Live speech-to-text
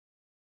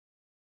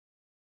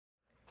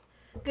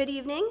Good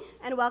evening,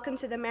 and welcome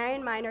to the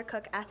Marion Minor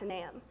Cook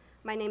Athenaeum.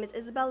 My name is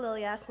Isabel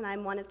Lilias, and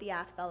I'm one of the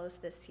Ath Fellows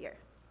this year.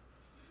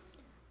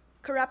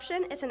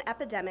 Corruption is an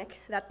epidemic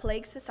that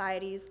plagues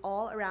societies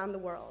all around the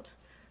world,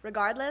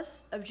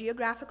 regardless of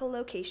geographical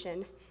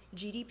location,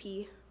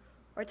 GDP,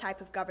 or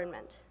type of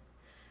government.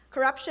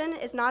 Corruption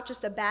is not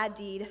just a bad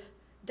deed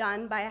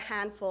done by a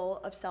handful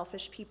of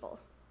selfish people.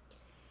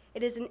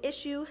 It is an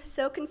issue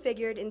so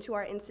configured into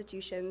our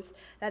institutions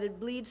that it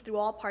bleeds through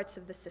all parts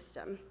of the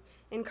system,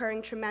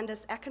 incurring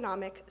tremendous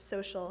economic,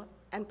 social,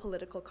 and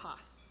political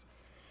costs.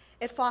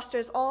 It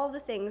fosters all the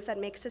things that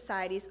make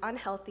societies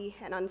unhealthy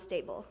and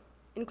unstable,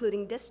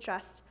 including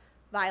distrust,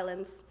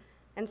 violence,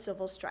 and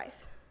civil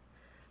strife.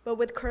 But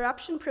with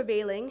corruption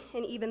prevailing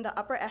in even the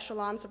upper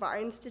echelons of our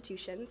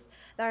institutions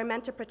that are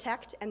meant to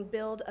protect and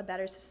build a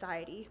better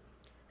society,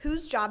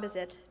 whose job is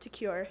it to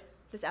cure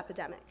this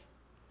epidemic?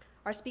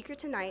 Our speaker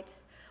tonight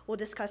will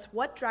discuss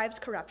what drives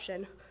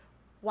corruption,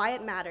 why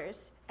it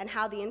matters, and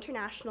how the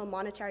International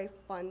Monetary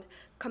Fund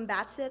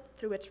combats it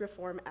through its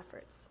reform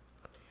efforts.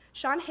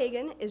 Sean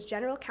Hagan is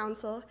General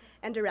Counsel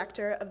and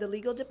Director of the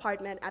Legal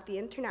Department at the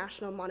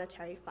International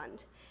Monetary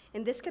Fund.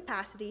 In this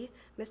capacity,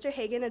 Mr.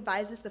 Hagan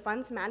advises the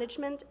fund's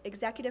management,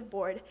 executive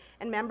board,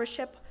 and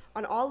membership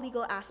on all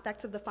legal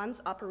aspects of the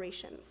fund's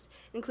operations,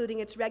 including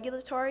its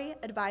regulatory,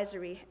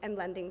 advisory, and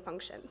lending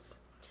functions.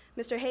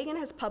 Mr. Hagan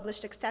has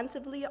published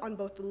extensively on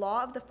both the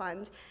law of the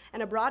fund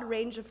and a broad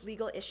range of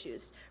legal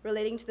issues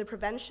relating to the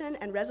prevention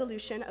and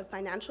resolution of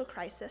financial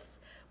crisis,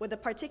 with a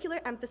particular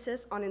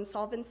emphasis on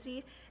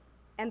insolvency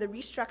and the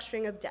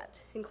restructuring of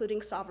debt,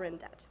 including sovereign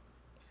debt.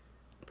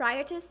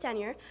 Prior to his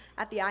tenure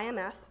at the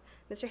IMF,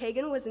 Mr.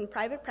 Hagan was in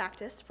private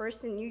practice,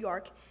 first in New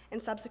York and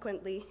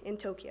subsequently in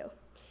Tokyo.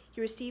 He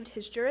received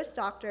his Juris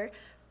Doctor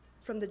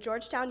from the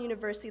Georgetown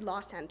University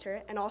Law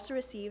Center and also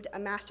received a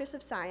Master's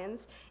of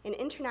Science in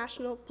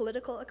International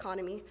Political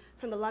Economy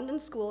from the London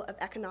School of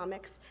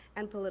Economics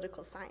and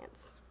Political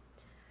Science.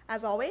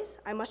 As always,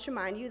 I must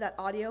remind you that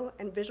audio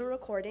and visual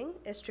recording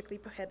is strictly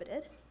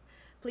prohibited.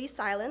 Please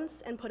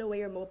silence and put away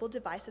your mobile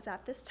devices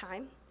at this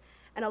time.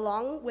 And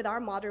along with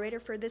our moderator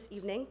for this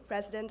evening,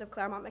 President of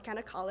Claremont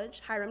McKenna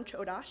College, Hiram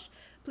Chodosh,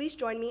 please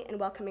join me in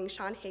welcoming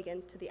Sean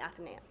Hagan to the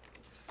Athenaeum.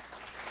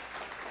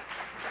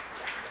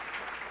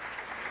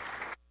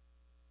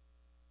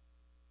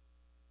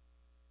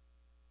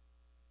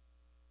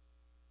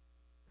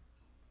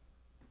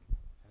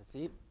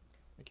 Seat.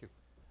 Thank you.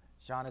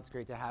 Sean, it's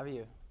great to have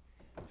you.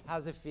 How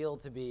does it feel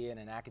to be in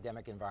an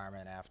academic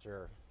environment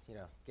after,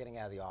 getting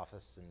out of the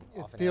office and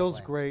off an It feels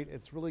airplane? great.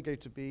 It's really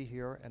great to be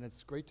here, and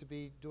it's great to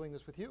be doing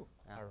this with you,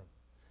 Hiram.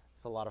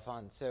 It's a lot of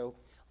fun. So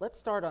let's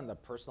start on the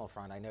personal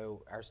front. I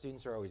know our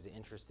students are always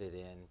interested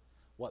in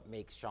what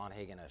makes Sean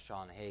Hagan a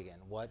Sean Hagan.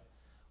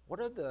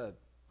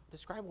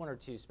 Describe one or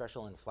two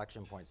special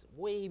inflection points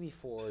way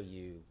before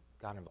you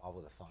got involved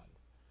with the fund.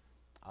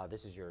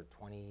 This is your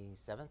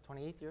 27th,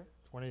 28th year?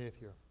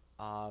 28th year.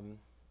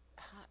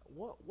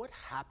 What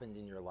happened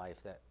in your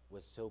life that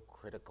was so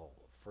critical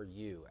for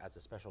you as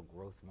a special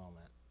growth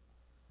moment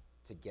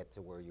to get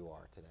to where you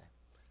are today?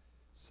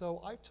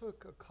 So I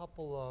took a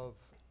couple of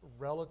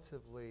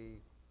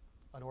relatively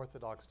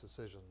unorthodox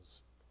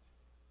decisions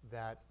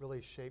that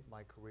really shaped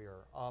my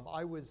career.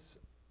 I was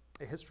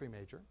a history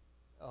major,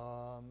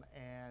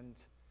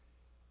 and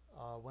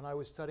when I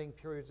was studying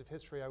periods of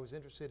history, I was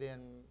interested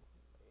in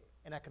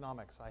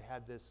economics. I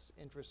had this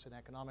interest in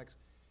economics.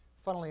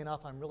 Funnily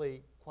enough, I'm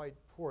really quite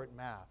poor at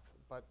math,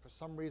 but for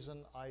some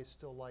reason, I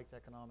still liked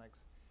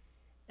economics.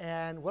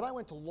 And when I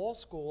went to law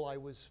school, I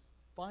was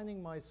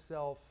finding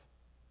myself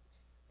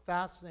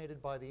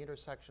fascinated by the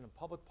intersection of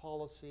public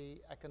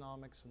policy,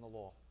 economics, and the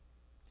law.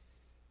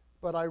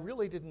 But I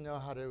really didn't know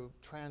how to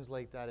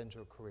translate that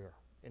into a career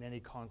in any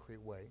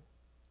concrete way.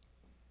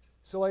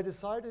 So I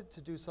decided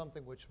to do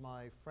something which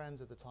my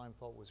friends at the time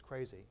thought was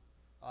crazy.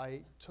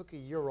 I took a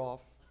year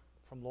off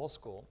from law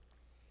school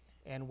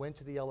and went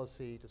to the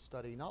LSE to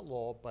study not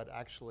law, but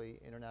actually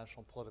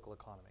international political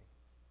economy.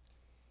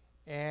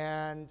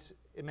 And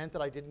it meant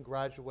that I didn't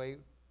graduate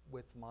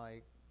with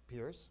my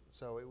peers,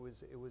 so it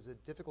was a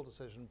difficult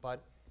decision,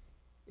 but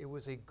it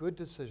was a good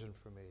decision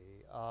for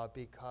me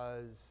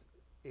because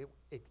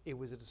it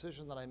was a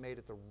decision that I made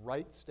at the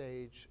right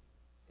stage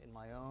in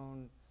my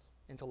own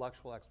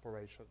intellectual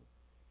exploration,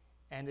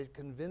 and it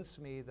convinced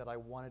me that I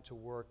wanted to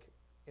work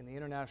in the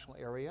international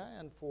area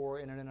and for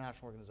an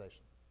international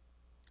organization.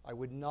 I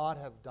would not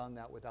have done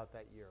that without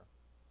that year.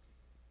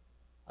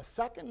 A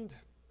second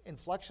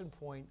inflection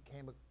point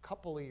came a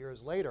couple of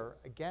years later.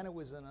 Again, it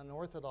was an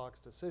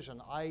unorthodox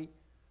decision.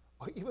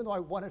 Even though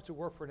I wanted to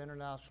work for an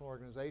international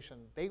organization,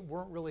 they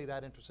weren't really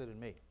that interested in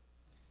me.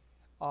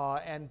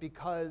 And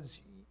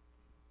because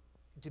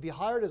to be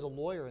hired as a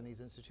lawyer in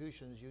these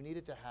institutions, you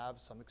needed to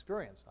have some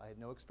experience. I had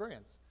no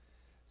experience.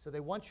 So they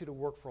want you to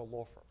work for a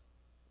law firm.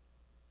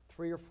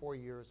 3 or 4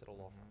 years at a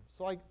law firm.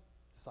 So I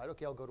decided,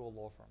 okay, I'll go to a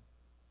law firm.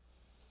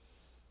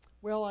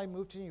 Well, I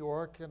moved to New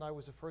York, and I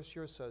was a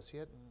first-year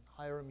associate. And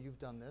Hiram, you've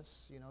done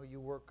this. You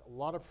work a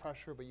lot of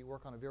pressure, but you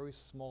work on a very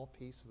small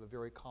piece of a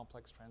very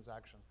complex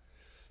transaction.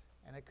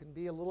 and it can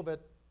be a little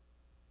bit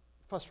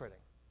frustrating.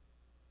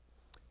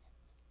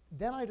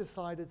 Then I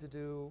decided to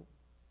do,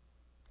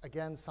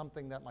 again,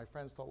 something that my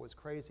friends thought was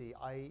crazy.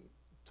 I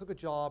took a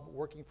job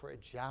working for a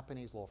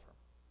Japanese law firm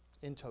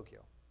in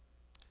Tokyo.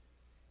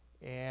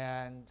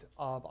 And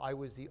I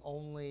was the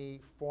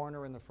only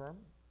foreigner in the firm.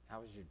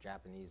 How was your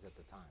Japanese at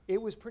the time?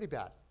 It was pretty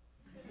bad.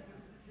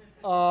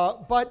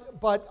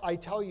 But I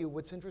tell you,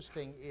 what's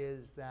interesting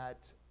is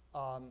that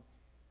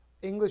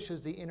English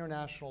is the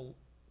international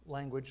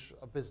language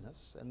of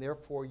business, and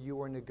therefore you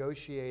are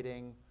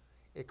negotiating.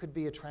 It could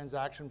be a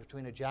transaction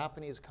between a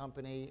Japanese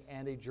company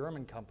and a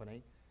German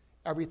company.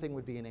 Everything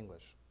would be in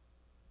English.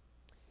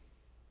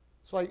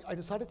 So I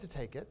decided to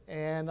take it,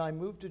 and I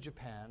moved to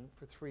Japan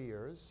for 3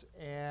 years,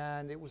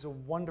 and it was a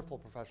wonderful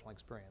professional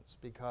experience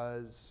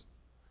because,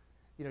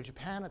 you know,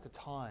 Japan at the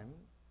time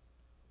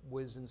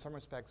was in some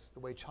respects the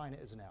way China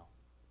is now.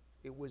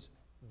 It was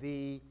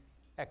the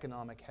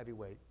economic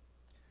heavyweight.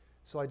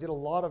 So I did a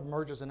lot of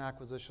mergers and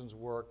acquisitions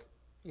work.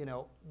 You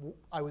know,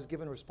 I was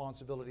given a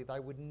responsibility that I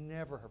would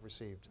never have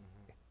received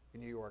in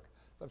New York.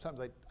 Sometimes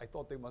I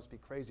thought they must be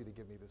crazy to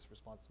give me this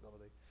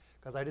responsibility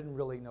because I didn't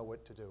really know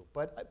what to do.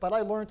 But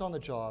I learned on the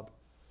job.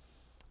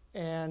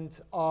 And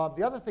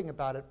the other thing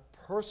about it,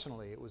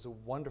 personally, it was a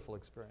wonderful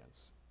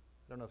experience.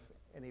 I don't know if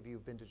any of you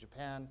have been to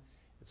Japan.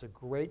 It's a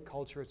great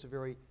culture. It's a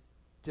very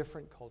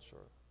different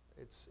culture.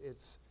 It's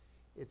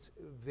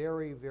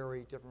very,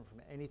 very different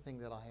from anything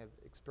that I have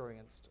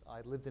experienced.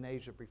 I lived in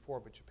Asia before,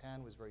 but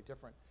Japan was very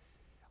different.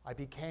 I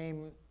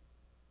became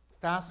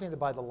fascinated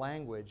by the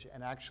language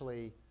and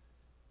actually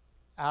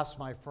asked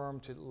my firm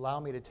to allow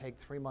me to take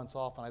 3 months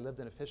off, and I lived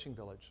in a fishing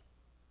village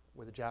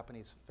with a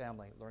Japanese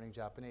family, learning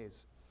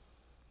Japanese.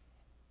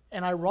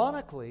 And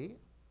ironically,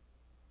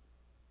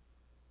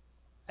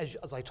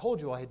 as I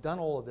told you, I had done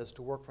all of this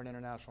to work for an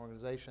international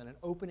organization. An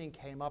opening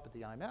came up at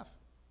the IMF.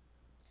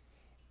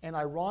 And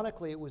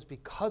ironically, it was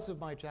because of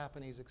my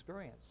Japanese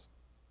experience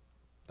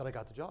that I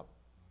got the job.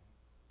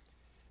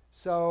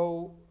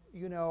 So,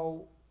 you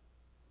know,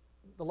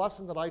 the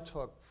lesson that I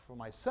took for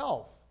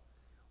myself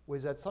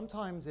was that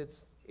sometimes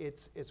it's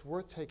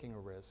worth taking a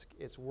risk.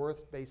 It's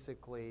worth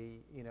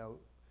basically, you know,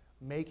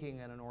 making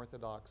an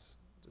unorthodox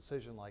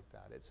decision like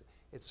that.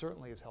 It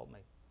certainly has helped me.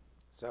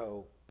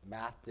 So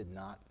math did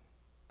not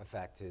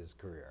affect his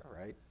career,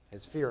 right?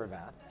 His fear of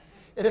math.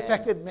 It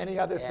affected many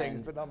other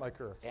things, but not my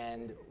career.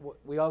 And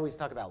we always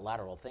talk about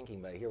lateral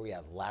thinking, but here we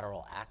have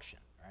lateral action,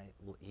 right?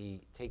 He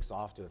takes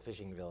off to a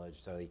fishing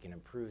village so he can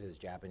improve his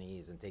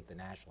Japanese and take the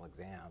national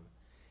exam.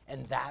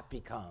 And that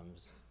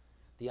becomes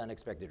the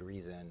unexpected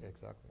reason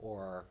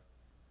or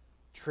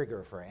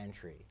trigger for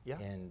entry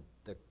in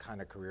the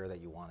kind of career that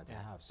you wanted to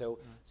have. So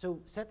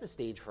set the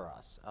stage for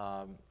us.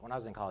 When I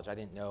was in college, I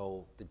didn't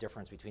know the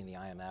difference between the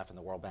IMF and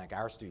the World Bank.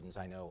 Our students,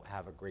 I know,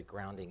 have a great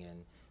grounding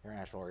in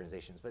international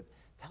organizations. But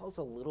tell us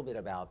a little bit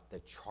about the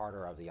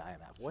charter of the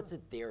IMF. What's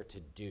it there to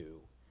do?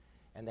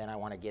 And then I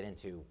want to get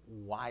into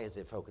why is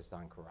it focused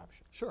on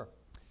corruption? Sure.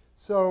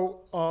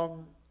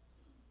 So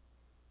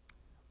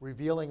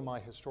revealing my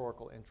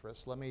historical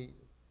interests, let me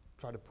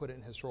try to put it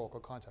in historical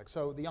context.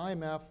 So the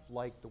IMF,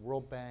 like the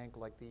World Bank,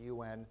 like the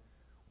UN,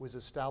 was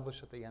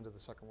established at the end of the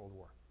Second World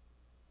War.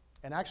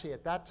 And actually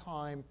at that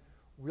time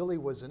really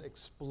was an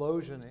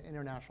explosion in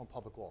international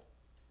public law,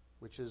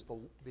 which is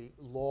the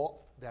law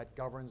that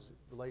governs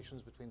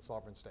relations between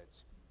sovereign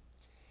states.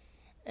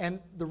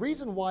 And the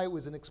reason why it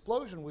was an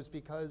explosion was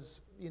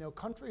because, you know,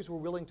 countries were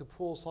willing to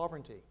pool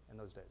sovereignty in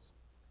those days.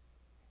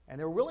 And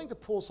they were willing to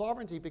pool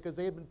sovereignty because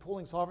they had been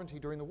pooling sovereignty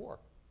during the war.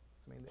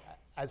 I mean,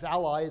 as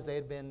allies, they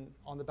had been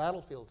on the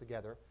battlefield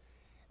together.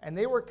 And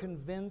they were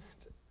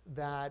convinced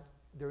that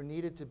there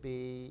needed to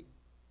be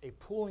a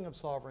pooling of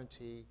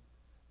sovereignty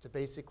to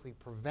basically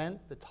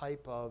prevent the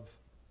type of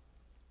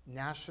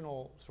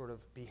national sort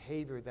of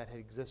behavior that had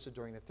existed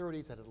during the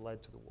 30s that had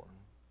led to the war.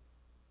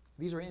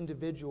 These are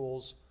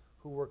individuals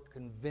who were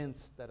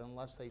convinced that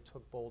unless they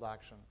took bold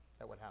action,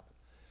 that would happen.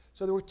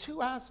 So there were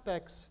two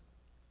aspects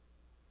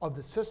of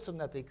the system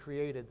that they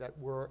created that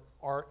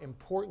are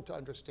important to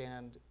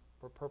understand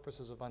for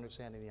purposes of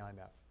understanding the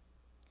IMF.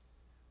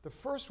 The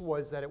first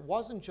was that it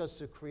wasn't just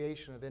the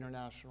creation of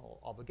international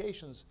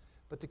obligations,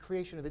 but the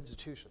creation of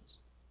institutions.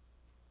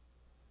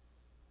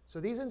 So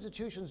these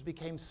institutions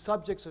became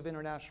subjects of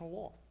international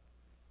law.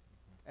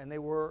 And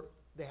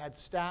they had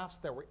staffs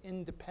that were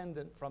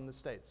independent from the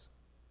states.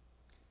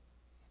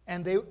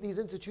 And these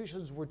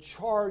institutions were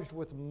charged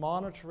with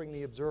monitoring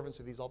the observance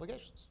of these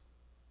obligations.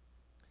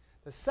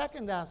 The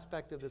second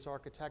aspect of this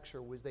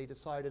architecture was they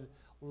decided,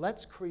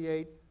 let's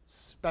create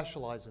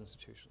specialized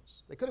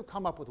institutions. They could have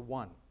come up with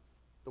one,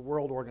 the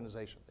World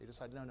Organization. They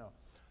decided, no,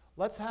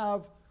 let's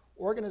have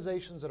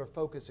organizations that are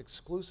focused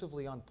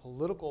exclusively on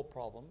political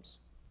problems,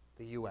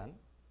 the UN,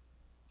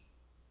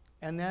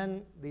 and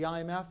then the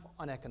IMF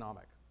on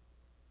economic.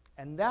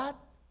 And that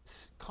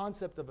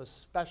concept of a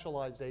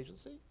specialized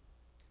agency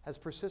has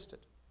persisted.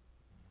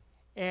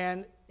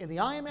 And in the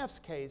IMF's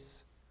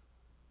case,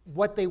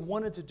 what they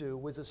wanted to do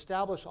was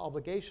establish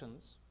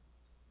obligations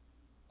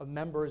of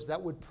members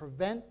that would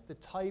prevent the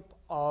type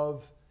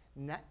of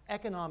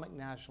economic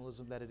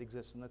nationalism that had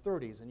existed in the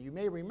 30s. And you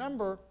may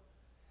remember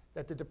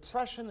that the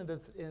depression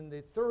in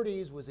the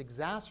 30s was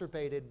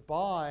exacerbated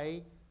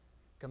by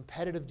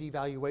competitive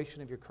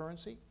devaluation of your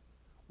currency,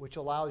 which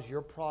allows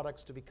your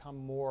products to become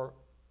more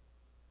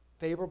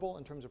favorable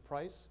in terms of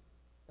price.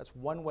 That's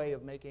one way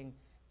of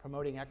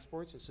promoting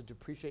exports, is to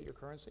depreciate your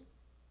currency.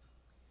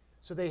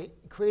 So they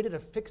created a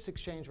fixed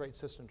exchange rate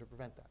system to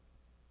prevent that.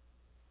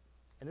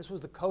 And this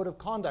was the code of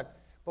conduct.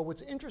 But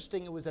what's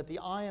interesting was that the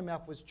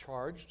IMF was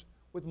charged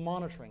with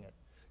monitoring it.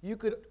 You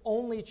could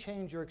only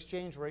change your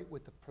exchange rate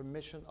with the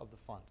permission of the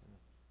fund.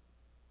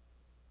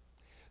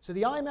 So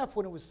the IMF,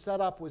 when it was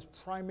set up, was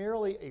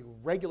primarily a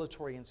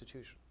regulatory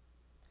institution.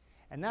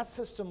 And that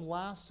system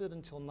lasted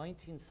until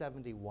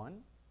 1971,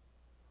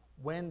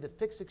 when the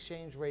fixed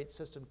exchange rate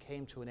system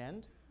came to an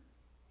end,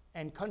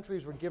 and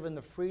countries were given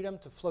the freedom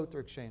to float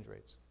their exchange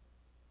rates.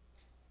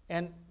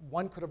 And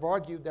one could have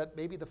argued that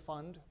maybe the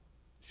fund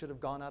should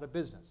have gone out of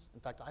business. In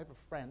fact, I have a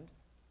friend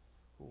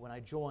who, when I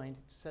joined,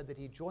 said that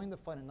he joined the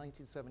fund in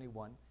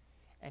 1971,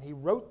 and he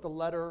wrote the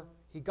letter.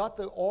 He got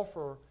the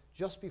offer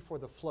just before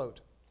the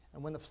float.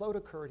 And when the float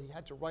occurred, he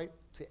had to write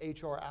to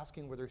HR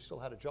asking whether he still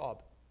had a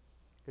job,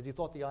 because he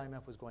thought the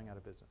IMF was going out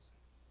of business.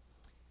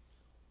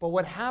 But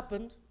what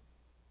happened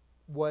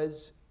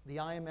was the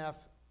IMF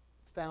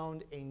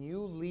found a new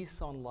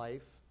lease on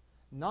life,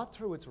 not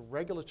through its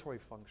regulatory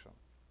function,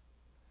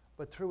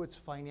 but through its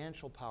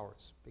financial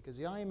powers, because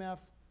the IMF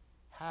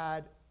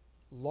had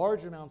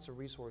large amounts of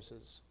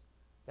resources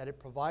that it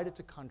provided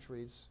to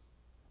countries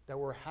that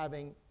were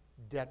having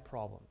debt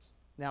problems.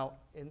 Now,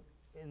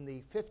 in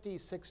the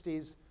 50s,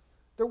 60s,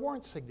 there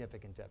weren't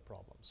significant debt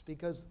problems,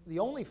 because the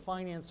only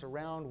finance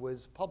around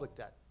was public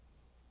debt.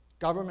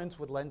 Governments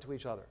would lend to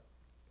each other.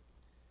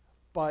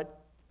 But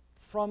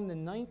from the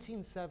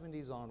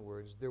 1970s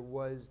onwards, there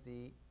was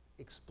the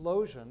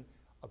explosion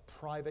of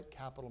private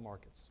capital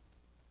markets,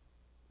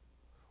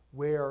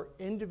 where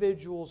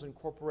individuals and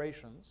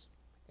corporations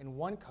in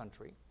one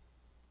country,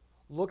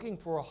 looking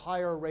for a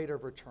higher rate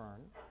of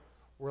return,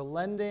 were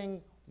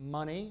lending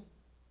money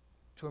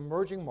to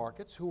emerging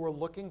markets who were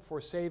looking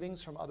for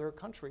savings from other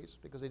countries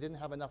because they didn't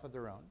have enough of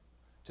their own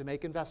to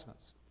make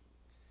investments,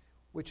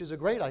 which is a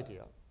great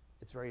idea.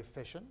 It's very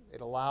efficient.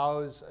 It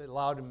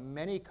allowed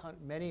many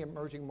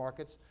emerging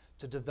markets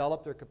to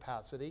develop their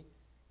capacity.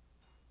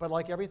 But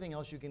like everything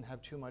else, you can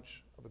have too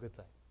much of a good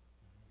thing.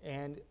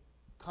 And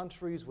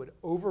countries would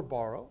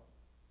overborrow,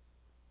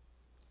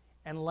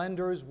 and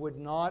lenders would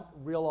not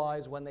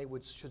realize when they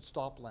should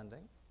stop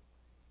lending.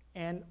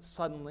 And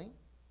suddenly,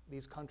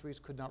 these countries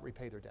could not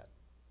repay their debt.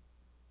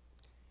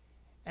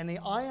 And the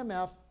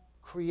IMF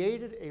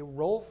created a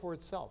role for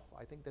itself,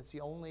 I think that's the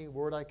only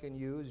word I can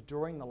use,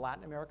 during the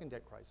Latin American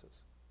debt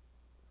crisis,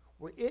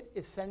 where it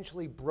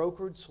essentially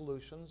brokered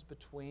solutions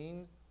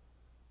between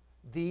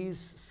these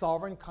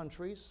sovereign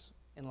countries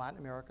in Latin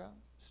America,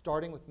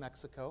 starting with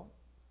Mexico,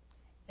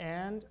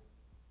 and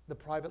the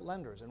private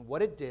lenders. And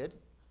what it did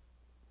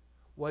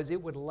was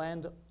it would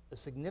lend a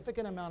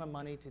significant amount of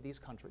money to these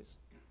countries,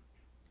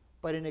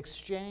 but in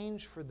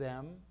exchange for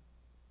them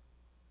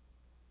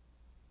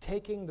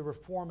taking the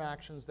reform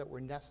actions that were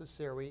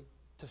necessary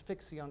to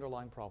fix the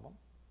underlying problem.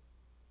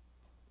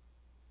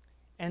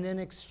 And in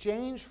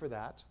exchange for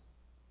that,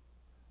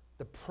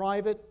 the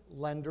private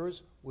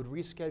lenders would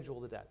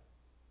reschedule the debt.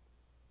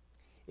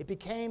 It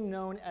became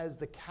known as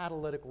the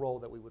catalytic role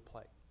that we would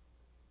play.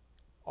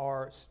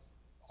 Our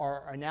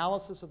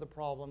analysis of the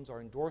problems, our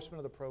endorsement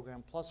of the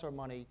program, plus our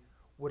money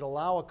would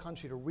allow a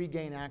country to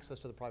regain access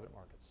to the private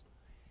markets.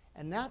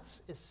 And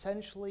that's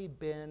essentially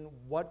been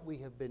what we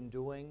have been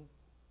doing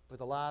for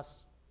the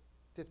last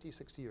 50,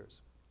 60 years.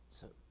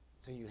 So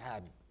you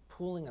had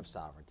pooling of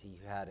sovereignty.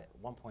 You had, at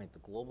one point, the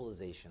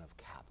globalization of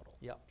capital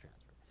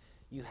transfer.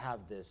 You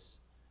have this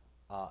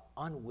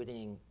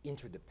unwitting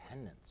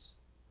interdependence.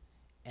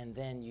 And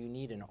then you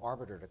need an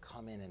arbiter to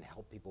come in and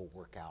help people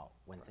work out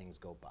when things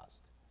go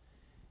bust.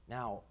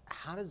 Now,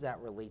 how does that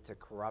relate to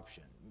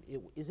corruption?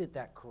 Is it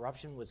that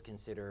corruption was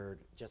considered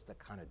just a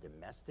kind of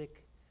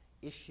domestic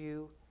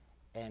issue,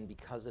 and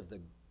because of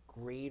the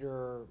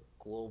greater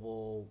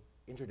global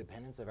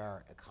interdependence of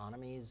our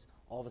economies,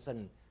 all of a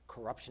sudden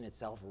corruption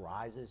itself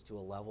rises to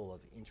a level of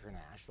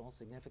international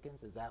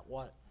significance? Is that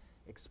what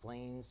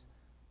explains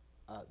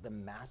the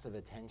massive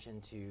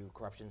attention to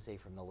corruption, say,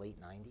 from the late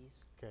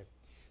 90s? Okay.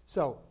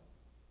 So,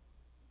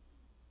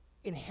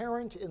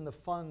 inherent in the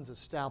fund's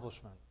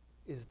establishment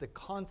is the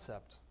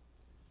concept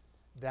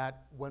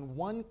that when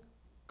one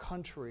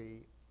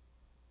country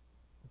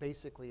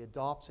basically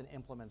adopts and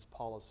implements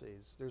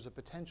policies, there's a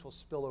potential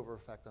spillover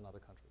effect on other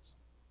countries.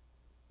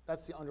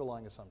 That's the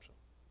underlying assumption.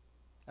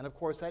 And of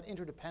course, that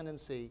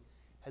interdependency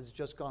has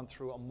just gone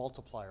through a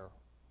multiplier,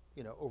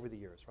 over the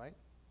years, right?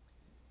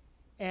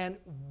 And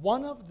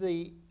one of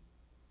the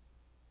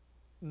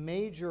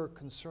major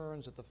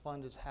concerns that the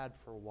fund has had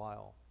for a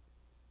while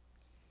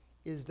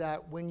is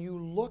that when you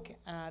look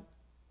at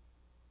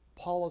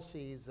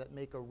policies that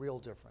make a real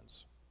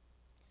difference,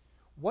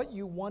 what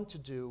you want to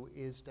do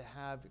is to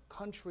have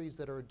countries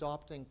that are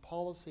adopting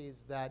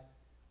policies that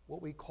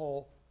what we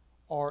call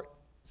our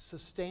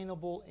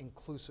sustainable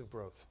inclusive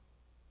growth.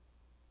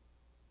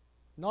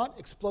 Not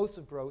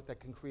explosive growth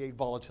that can create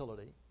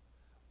volatility,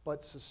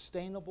 but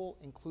sustainable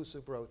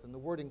inclusive growth. And the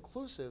word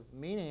inclusive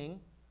meaning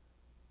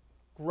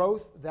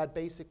growth that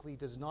basically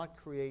does not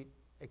create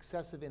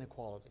excessive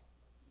inequality.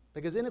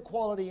 Because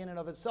inequality in and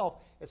of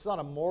itself, it's not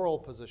a moral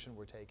position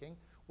we're taking.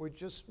 We're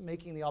just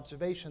making the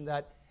observation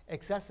that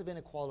excessive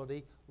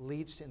inequality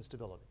leads to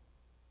instability.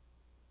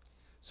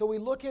 So we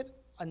look at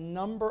a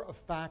number of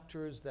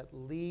factors that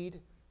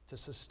lead to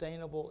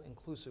sustainable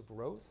inclusive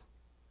growth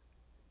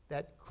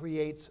that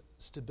creates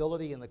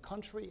stability in the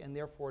country, and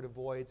therefore it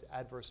avoids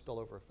adverse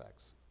spillover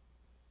effects.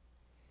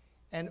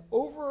 And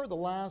over the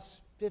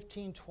last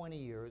 15, 20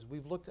 years,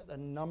 we've looked at a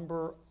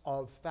number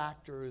of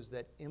factors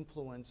that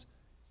influence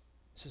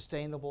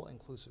sustainable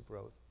inclusive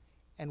growth.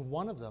 And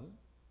one of them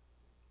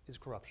is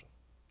corruption.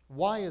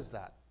 Why is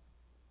that?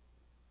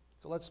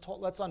 So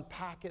let's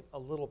unpack it a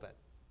little bit.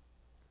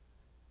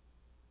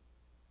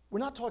 We're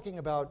not talking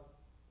about,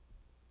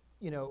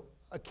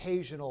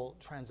 occasional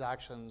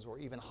transactions or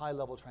even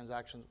high-level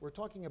transactions. We're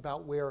talking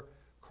about where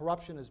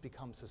corruption has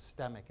become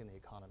systemic in the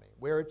economy,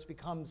 where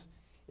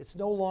it's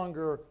no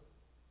longer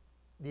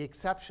the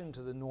exception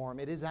to the norm.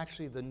 It is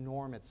actually the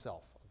norm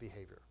itself of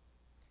behavior.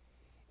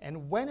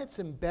 And when it's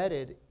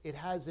embedded, it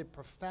has a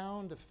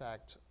profound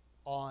effect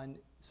on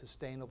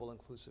sustainable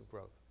inclusive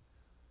growth.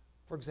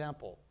 For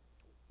example,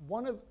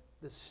 one of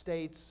the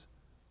state's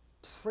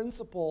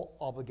principal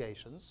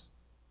obligations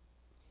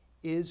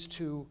is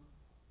to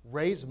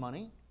raise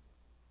money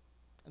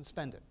and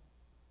spend it.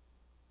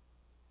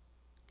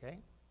 Okay?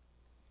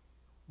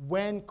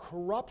 When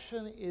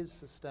corruption is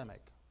systemic,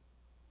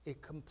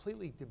 it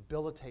completely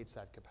debilitates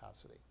that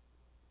capacity.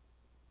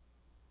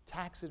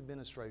 Tax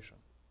administration.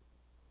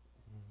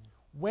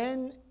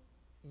 When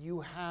you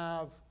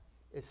have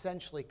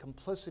essentially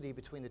complicity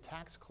between the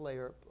tax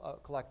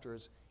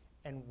collectors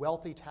and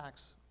wealthy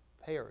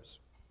taxpayers,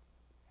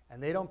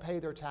 and they don't pay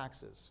their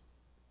taxes,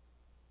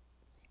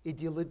 it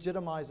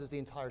delegitimizes the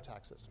entire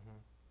tax system.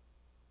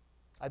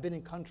 I've been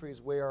in countries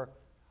where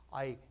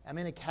I am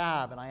in a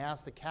cab and I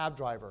ask the cab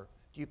driver,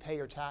 do you pay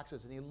your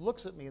taxes? And he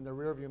looks at me in the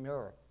rearview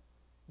mirror.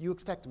 You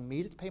expect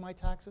me to pay my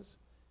taxes?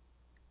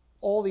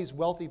 All these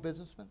wealthy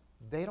businessmen,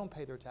 they don't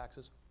pay their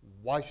taxes.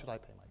 Why should I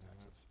pay my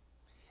taxes?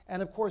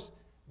 And of course,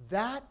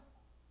 that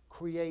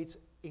creates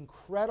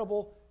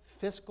incredible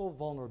fiscal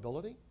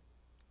vulnerability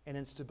and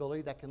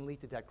instability that can lead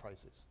to debt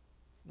crises.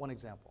 One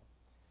example.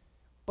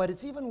 But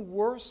it's even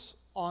worse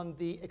on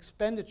the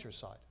expenditure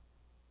side,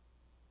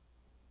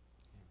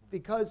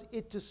 because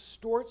it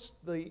distorts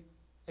the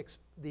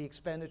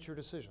expenditure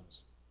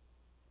decisions.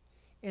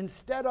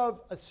 Instead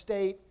of a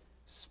state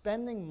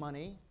spending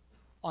money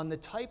on the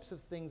types of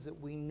things that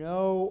we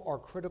know are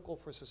critical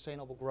for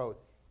sustainable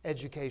growth,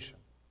 education,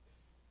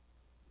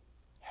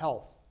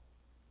 health,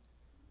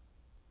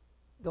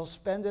 they'll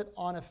spend it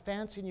on a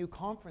fancy new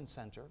conference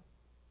center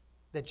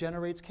that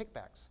generates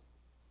kickbacks.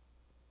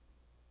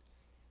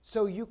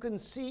 So you can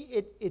see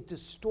it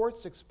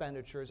distorts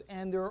expenditures,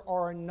 and there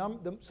are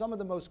some of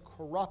the most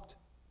corrupt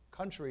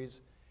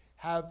countries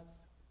have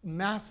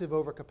massive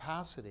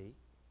overcapacity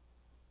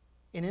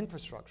in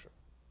infrastructure,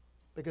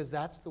 because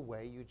that's the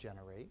way you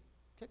generate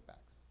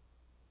kickbacks.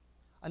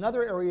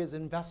 Another area is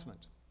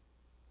investment.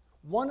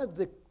 One of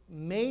the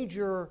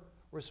major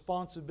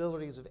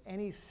responsibilities of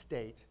any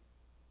state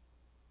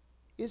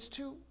is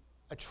to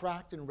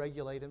attract and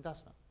regulate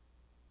investment.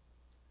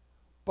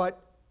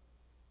 But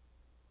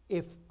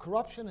if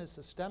corruption is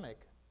systemic,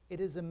 it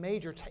is a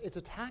major, it's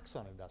a tax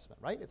on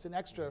investment, right? It's an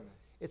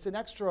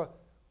extra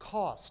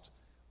cost.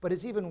 But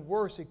it's even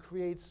worse, it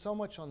creates so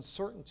much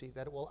uncertainty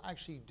that it will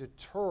actually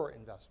deter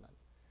investment.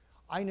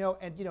 I know,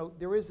 and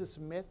there is this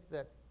myth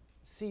that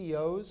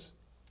CEOs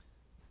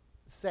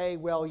say,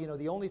 well,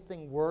 the only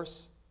thing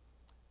worse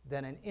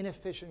than an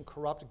inefficient,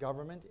 corrupt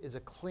government is a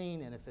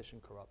clean,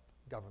 inefficient, corrupt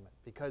government.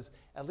 Because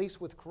at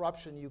least with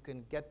corruption, you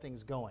can get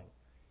things going.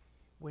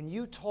 When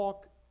you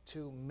talk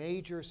to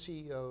major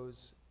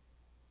CEOs,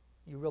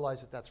 you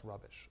realize that that's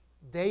rubbish.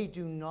 They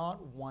do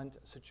not want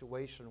a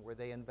situation where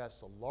they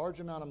invest a large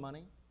amount of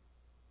money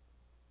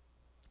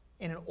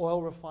in an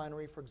oil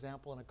refinery, for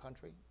example, in a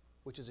country,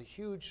 which is a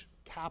huge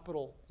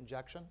capital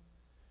injection,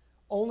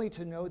 only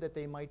to know that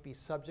they might be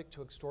subject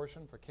to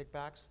extortion for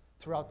kickbacks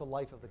throughout the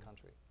life of the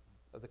country,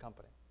 of the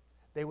company.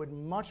 They would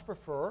much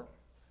prefer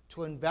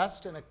to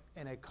invest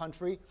in a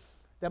country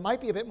that might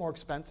be a bit more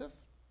expensive,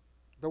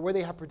 but where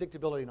they have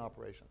predictability in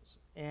operations.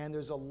 And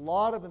there's a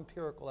lot of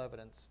empirical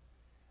evidence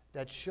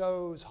that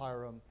shows,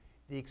 Hiram,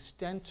 the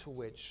extent to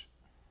which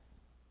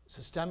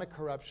systemic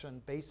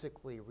corruption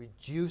basically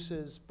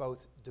reduces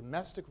both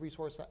domestic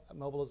resource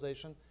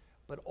mobilization,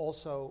 but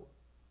also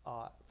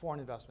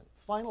foreign investment.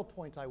 Final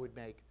point I would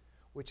make,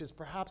 which is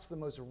perhaps the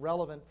most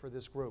relevant for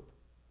this group,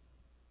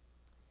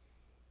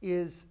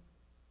 is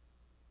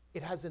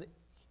it has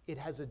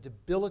a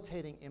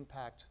debilitating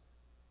impact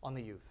on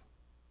the youth.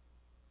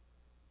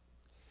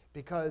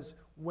 Because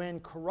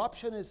when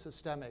corruption is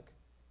systemic,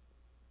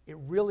 it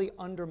really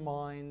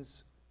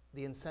undermines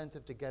the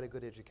incentive to get a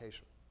good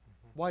education.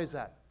 Why is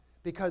that?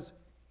 Because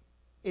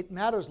it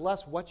matters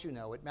less what you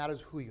know, it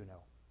matters who you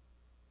know.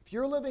 If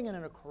you're living in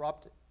a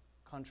corrupt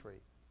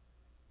country,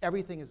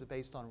 everything is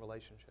based on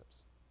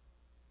relationships.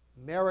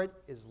 Merit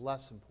is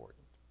less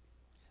important.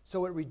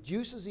 So it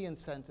reduces the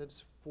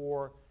incentives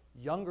for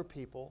younger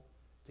people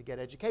to get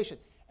education.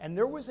 And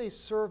there was a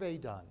survey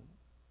done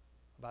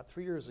about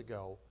 3 years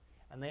ago,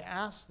 and they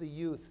asked the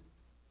youth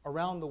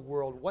around the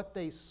world what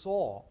they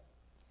saw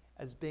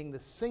as being the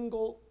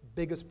single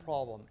biggest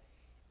problem.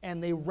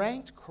 And they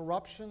ranked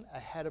corruption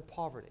ahead of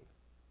poverty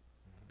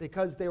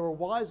because they were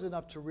wise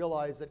enough to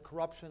realize that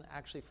corruption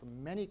actually for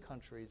many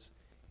countries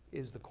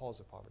is the cause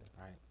of poverty.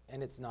 Right.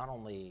 And it's not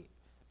only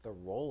the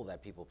role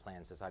that people play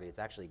in society, it's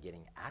actually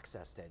getting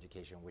access to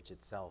education, which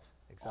itself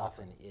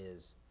often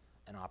is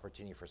an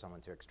opportunity for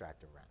someone to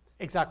extract a rent.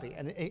 Exactly,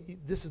 and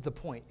this is the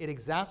point. It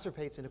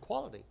exacerbates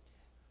inequality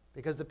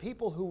because the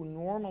people who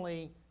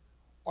normally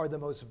are the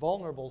most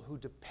vulnerable, who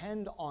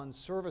depend on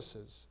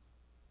services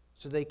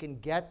so they can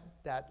get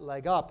that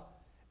leg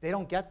up, they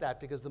don't get that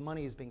because the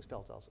money is being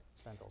spent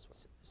elsewhere.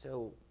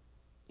 So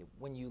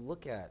when you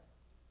look at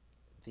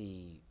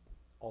the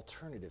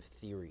alternative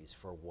theories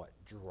for what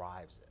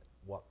drives it,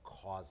 what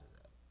causes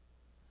it,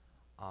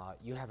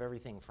 you have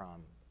everything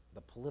from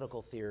the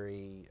political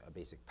theory, a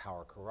basic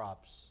power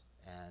corrupts,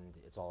 and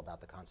it's all about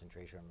the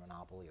concentration and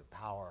monopoly of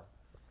power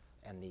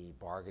and the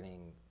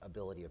bargaining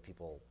ability of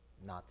people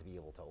not to be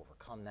able to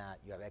overcome that.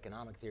 You have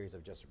economic theories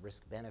of just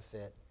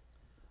risk-benefit,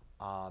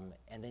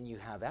 and then you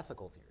have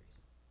ethical theories.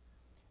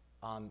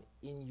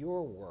 In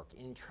your work,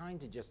 in trying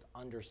to just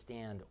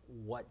understand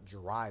what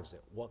drives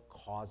it, what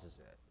causes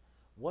it,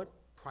 what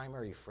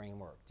primary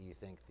framework do you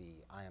think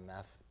the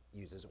IMF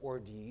uses, or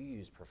do you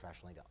use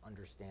professionally to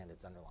understand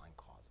its underlying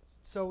causes?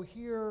 So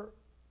here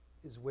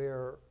is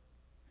where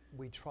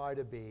we try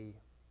to be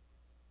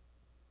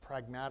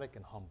pragmatic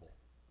and humble,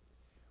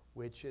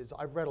 which is,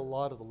 I've read a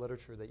lot of the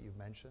literature that you've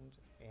mentioned,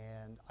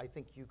 and I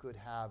think you could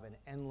have an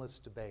endless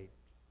debate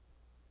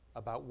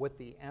about what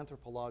the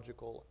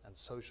anthropological and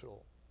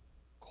social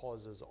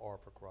causes are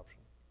for corruption.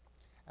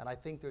 And I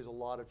think there's a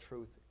lot of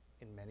truth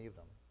in many of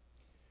them.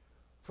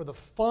 For the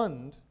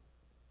fund,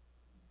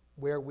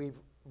 where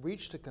we've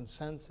reached a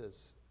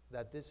consensus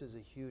that this is a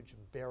huge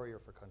barrier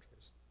for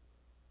countries,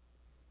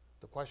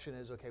 the question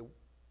is, okay,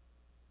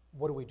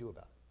 what do we do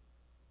about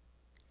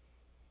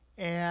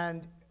it?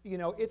 And you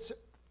know,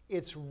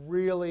 it's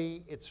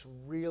really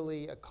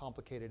a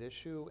complicated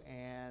issue,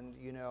 and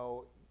you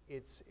know,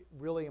 it's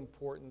really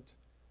important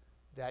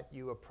that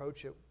you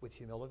approach it with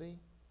humility.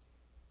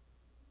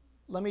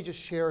 Let me just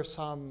share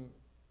some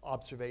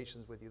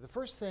observations with you. The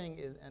first thing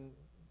is, and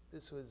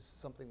this was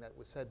something that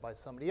was said by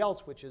somebody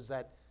else, which is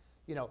that,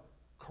 you know,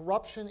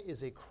 corruption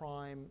is a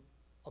crime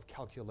of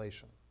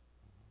calculation.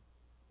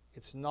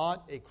 It's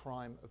not a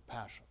crime of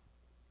passion.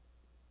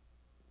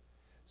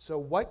 So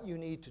what you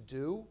need to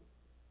do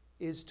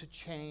is to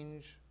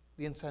change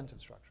the incentive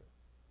structure.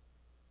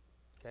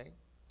 Okay?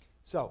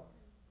 So,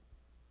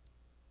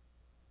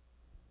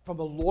 from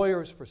a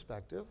lawyer's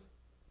perspective,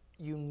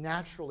 you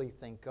naturally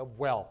think of,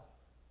 well,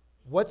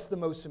 what's the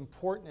most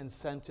important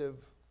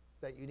incentive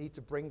that you need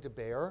to bring to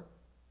bear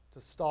to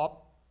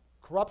stop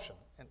corruption?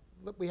 And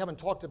look, we haven't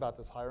talked about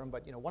this, Hiram,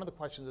 but you know, one of the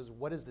questions is,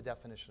 what is the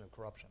definition of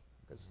corruption?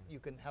 Because you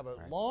can have a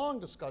long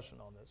discussion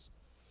on this.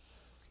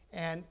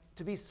 And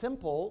to be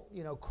simple,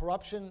 you know,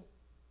 corruption,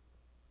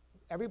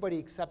 everybody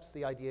accepts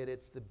the idea that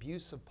it's the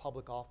abuse of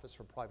public office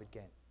for private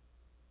gain,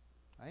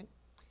 right?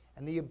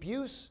 And the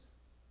abuse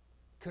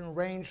can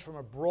range from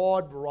a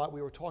broad variety.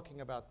 We were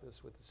talking about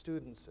this with the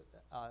students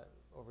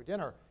over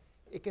dinner.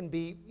 It can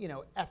be, you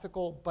know,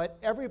 ethical, but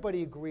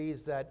everybody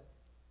agrees that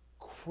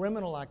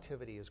criminal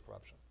activity is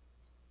corruption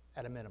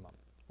at a minimum.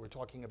 We're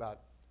talking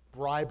about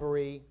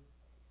bribery,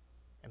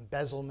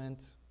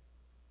 embezzlement.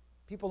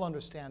 People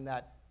understand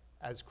that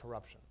as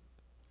corruption.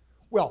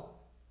 Well,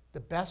 the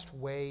best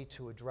way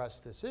to address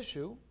this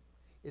issue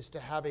is to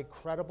have a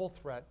credible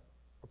threat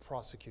of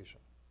prosecution.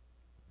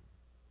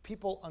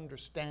 People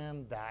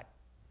understand that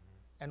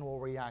and will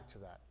react to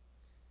that.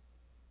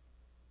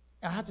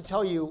 And I have to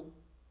tell you,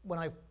 when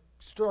I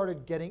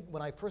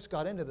first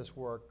got into this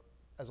work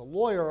as a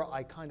lawyer,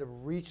 I kind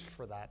of reached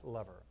for that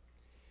lever.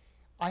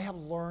 I have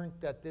learned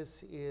that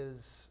this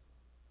is,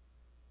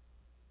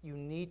 you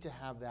need to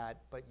have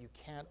that, but you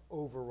can't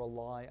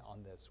over-rely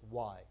on this.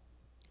 Why?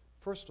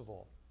 First of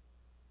all,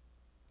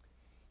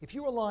 if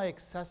you rely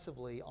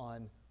excessively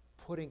on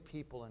putting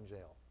people in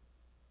jail,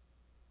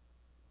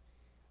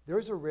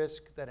 there's a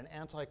risk that an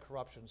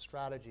anti-corruption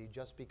strategy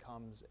just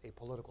becomes a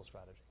political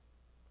strategy.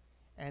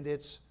 And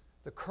it's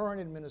the current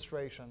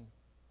administration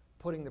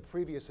putting the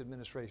previous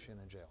administration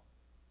in jail.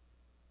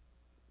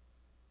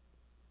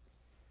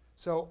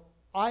 So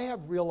I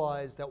have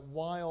realized that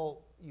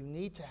while you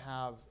need to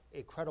have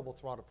a credible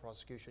threat of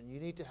prosecution, you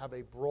need to have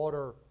a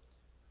broader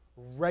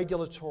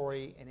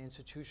regulatory and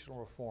institutional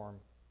reform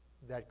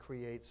that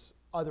creates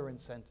other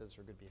incentives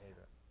for good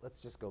behavior.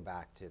 Let's just go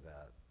back to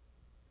the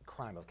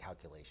crime of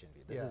calculation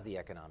view. This is the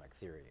economic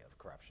theory of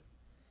corruption.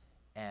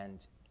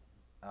 And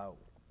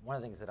one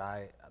of the things that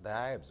I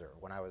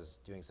observed when I was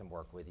doing some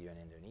work with you in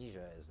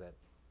Indonesia is that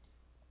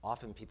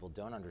often people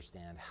don't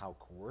understand how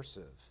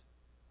coercive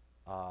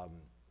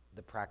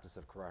the practice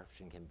of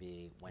corruption can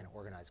be when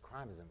organized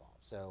crime is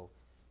involved. So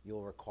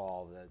you'll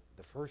recall that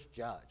the first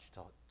judge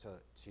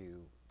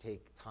to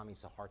take Tommy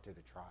Suharto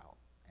to trial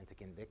and to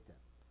convict him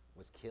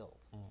was killed.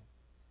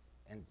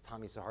 And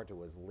Tommy Suharto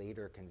was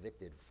later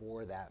convicted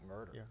for that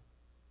murder. Yeah.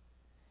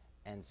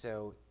 And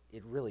so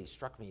it really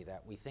struck me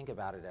that we think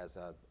about it as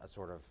a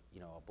sort of,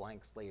 a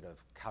blank slate of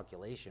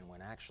calculation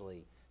when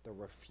actually the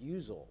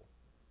refusal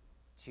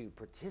to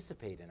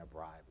participate in a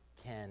bribe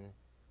can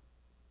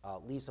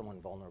leave someone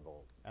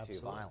vulnerable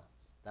Absolutely. to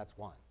violence. That's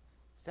one.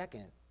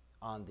 Second,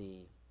 on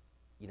the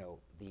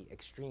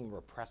extreme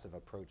repressive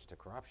approach to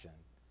corruption,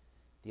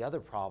 the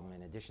other problem,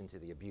 in addition to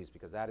the abuse,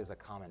 because that is a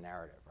common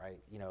narrative, right?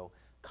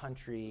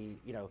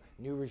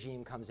 New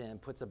regime comes in,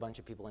 puts a bunch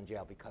of people in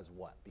jail because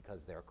what?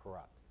 Because they're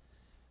corrupt.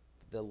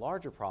 The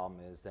larger problem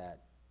is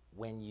that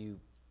when you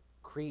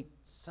create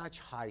such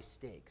high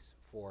stakes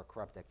for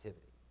corrupt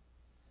activity,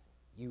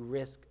 you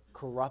risk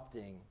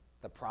corrupting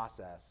the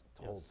process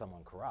to hold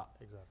someone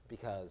corrupt. Exactly.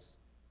 Because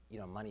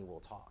money will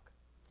talk.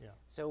 Yeah.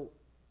 So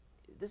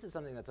this is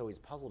something that's always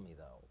puzzled me,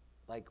 though.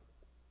 Like,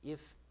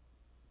 if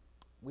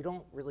we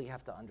don't really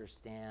have to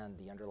understand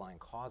the underlying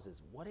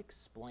causes, what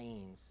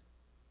explains,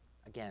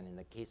 again, in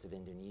the case of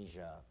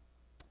Indonesia,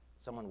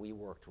 someone we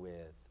worked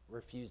with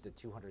refused a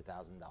 $200,000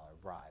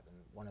 bribe in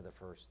one of the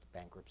first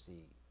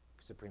bankruptcy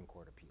Supreme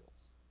Court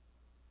appeals.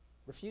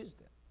 Refused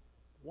it.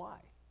 Why?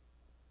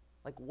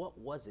 Like, what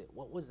was it?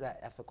 What was that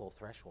ethical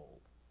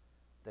threshold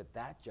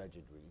that judge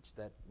had reached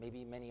that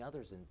maybe many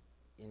others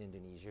in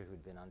Indonesia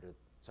who'd been under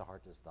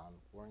Suharto's thumb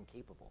were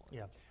incapable of?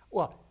 Yeah.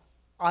 Well,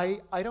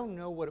 I don't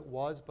know what it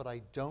was, but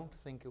I don't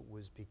think it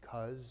was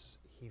because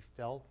he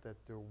felt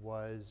that there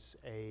was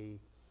a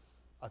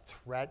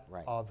threat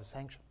of a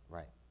sanction.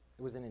 Right.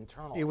 It was an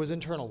internal. It was an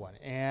internal one,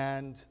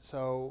 and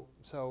so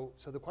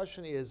the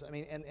question is, I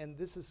mean, and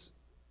this is,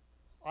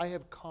 I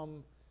have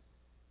come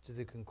to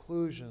the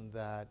conclusion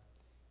that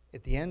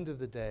at the end of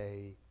the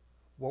day,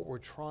 what we're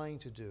trying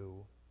to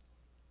do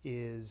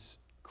is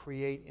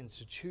create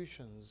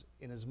institutions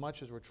in as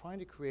much as we're trying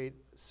to create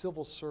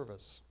civil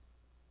service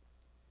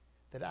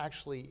that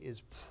actually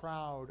is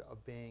proud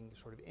of being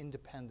sort of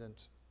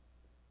independent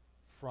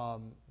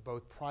from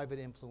both private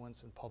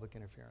influence and public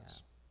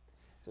interference.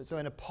 Yeah. So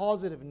in a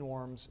positive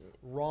norms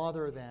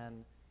rather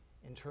than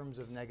in terms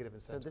of negative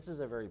incentives. So this is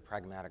a very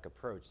pragmatic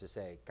approach to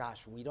say,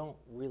 gosh, we don't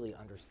really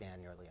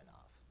understand nearly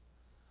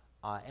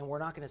enough. And we're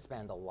not going to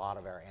spend a lot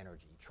of our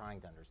energy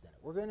trying to understand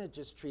it. We're going to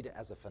just treat it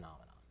as a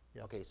phenomenon.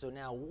 Yes. Okay, so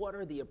now what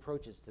are the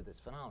approaches to this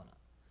phenomenon?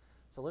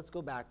 So let's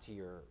go back to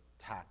your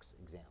tax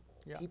example.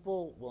 Yeah.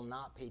 People will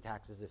not pay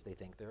taxes if they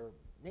think their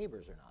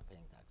neighbors are not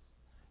paying taxes,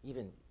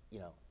 even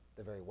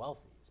the very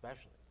wealthy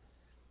especially.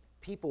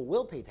 People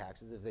will pay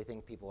taxes if they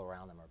think people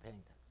around them are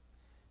paying taxes.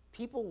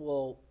 People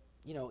will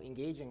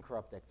engage in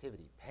corrupt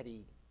activity,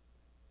 petty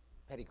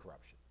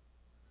corruption,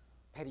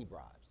 petty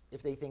bribes,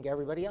 if they think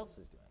everybody else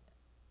is doing it.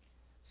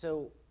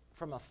 So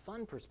from a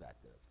fund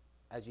perspective,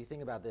 as you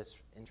think about this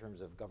in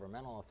terms of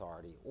governmental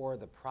authority or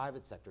the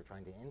private sector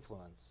trying to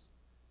influence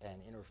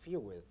and interfere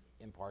with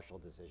impartial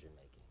decision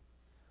making,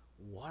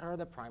 what are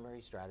the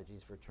primary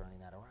strategies for turning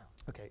that around?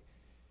 Okay.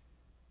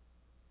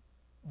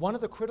 One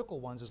of the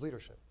critical ones is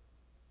leadership,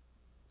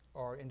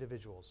 or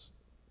individuals.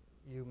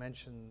 You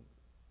mentioned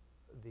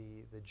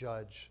the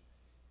judge.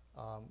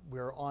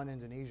 We're on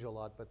Indonesia a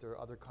lot, but there are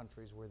other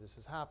countries where this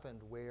has happened,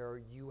 where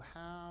you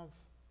have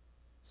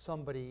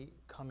somebody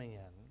coming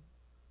in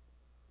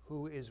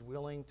who is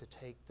willing to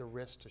take the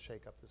risk to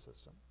shake up the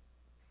system.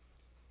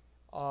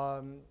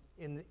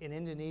 In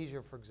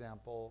Indonesia, for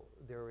example,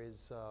 there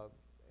is a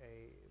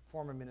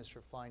former Minister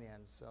of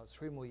Finance,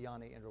 Sri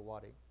Mulyani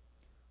Indrawati,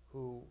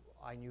 who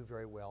I knew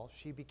very well.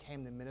 She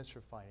became the Minister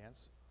of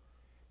Finance.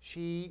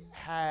 She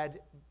had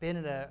been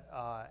in an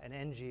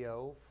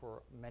NGO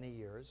for many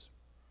years.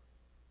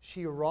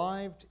 She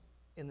arrived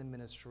in the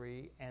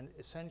ministry and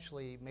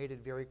essentially made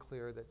it very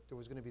clear that there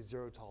was going to be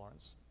zero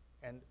tolerance.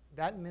 And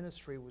that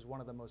ministry was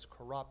one of the most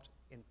corrupt,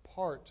 in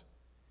part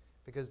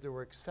because there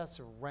were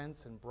excessive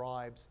rents and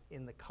bribes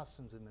in the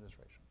customs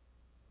administration.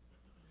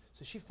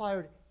 So she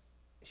fired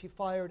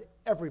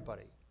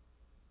everybody.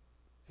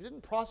 She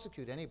didn't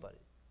prosecute anybody,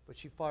 but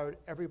she fired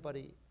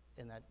everybody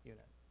in that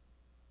unit.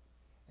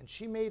 And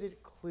she made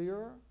it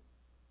clear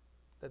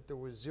that there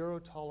was zero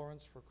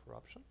tolerance for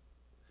corruption.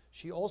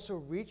 She also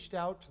reached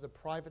out to the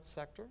private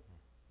sector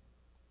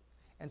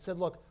and said,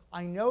 look,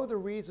 I know the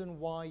reason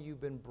why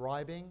you've been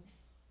bribing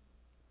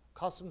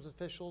customs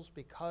officials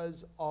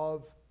because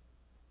of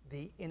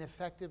the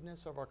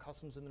ineffectiveness of our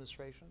customs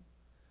administration.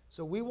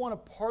 So we want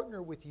to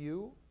partner with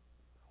you.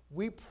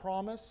 We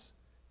promise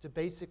to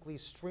basically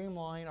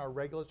streamline our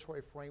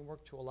regulatory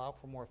framework to allow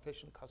for more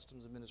efficient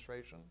customs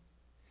administration,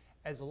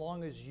 as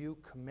long as you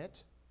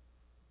commit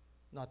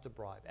not to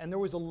bribe. And there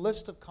was a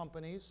list of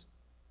companies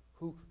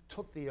who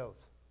took the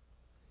oath.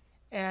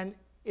 And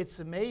it's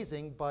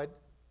amazing,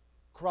 but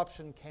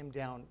corruption came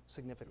down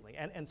significantly.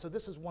 And so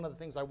this is one of the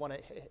things I want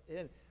to hit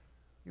in.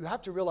 You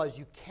have to realize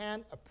you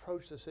can't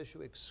approach this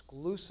issue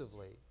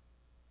exclusively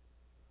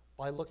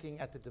by looking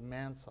at the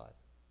demand side.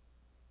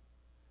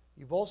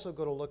 You've also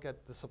got to look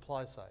at the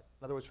supply side.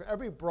 In other words, for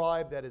every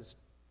bribe that is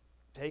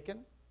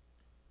taken,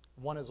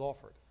 one is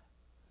offered.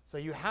 So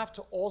you have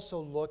to also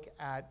look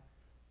at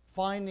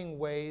finding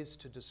ways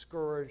to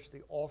discourage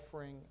the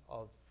offering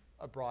of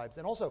bribes,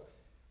 and also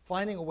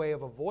finding a way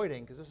of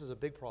avoiding, because this is a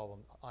big problem,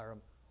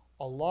 Hiram,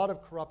 a lot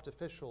of corrupt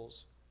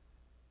officials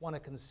want to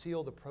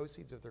conceal the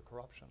proceeds of their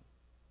corruption.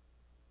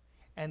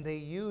 And they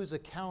use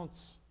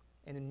accounts,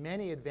 and in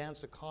many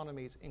advanced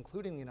economies,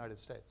 including the United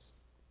States,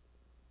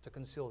 to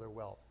conceal their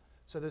wealth.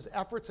 So there's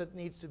efforts that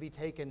needs to be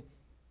taken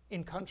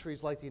in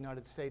countries like the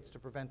United States to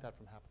prevent that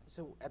from happening.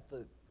 So at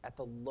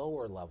the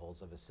lower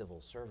levels of a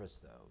civil service,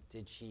 though,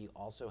 did she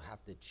also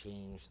have to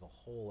change the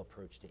whole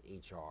approach to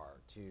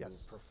HR, to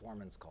Yes.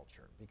 performance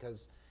culture?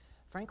 Because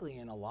frankly,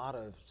 in a lot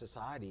of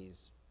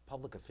societies,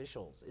 public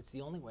officials, it's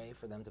the only way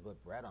for them to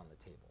put bread on the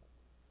table.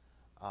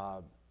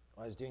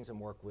 I was doing some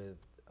work with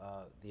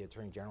the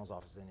Attorney General's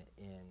office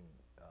in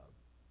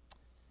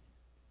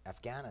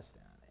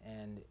Afghanistan,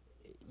 and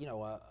you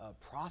know, a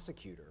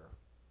prosecutor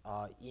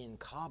in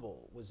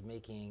Kabul was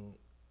making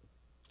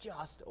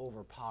just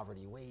over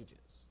poverty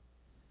wages.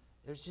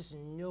 There's just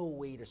no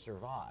way to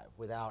survive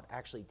without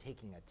actually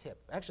taking a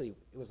tip. Actually,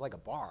 it was like a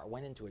bar. It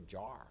went into a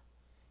jar,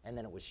 and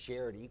then it was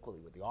shared equally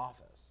with the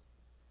office.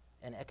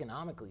 And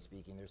economically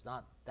speaking, there's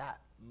not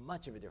that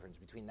much of a difference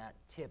between that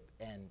tip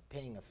and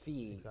paying a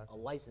fee, Exactly.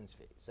 a license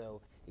fee.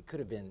 So it could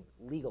have been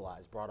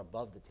legalized, brought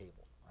above the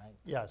table, right?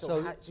 Yeah,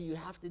 So, so- so you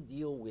have to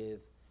deal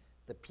with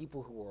the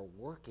people who are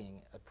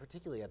working,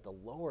 particularly at the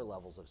lower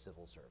levels of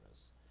civil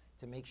service,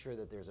 to make sure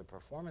that there's a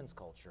performance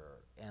culture,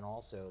 and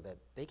also that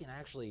they can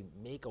actually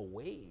make a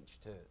wage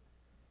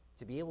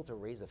to be able to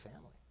raise a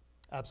family.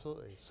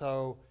 Absolutely.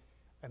 So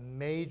a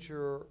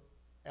major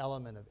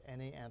element of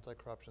any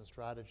anti-corruption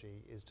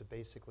strategy is to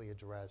basically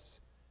address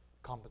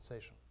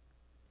compensation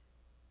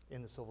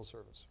in the civil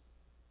service.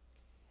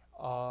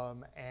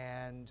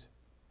 And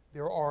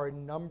there are a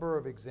number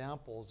of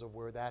examples of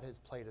where that has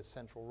played a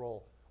central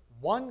role.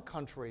 One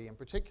country in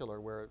particular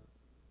where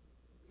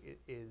it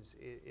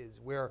is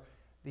where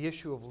the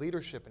issue of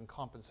leadership and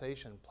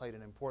compensation played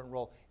an important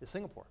role is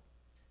Singapore.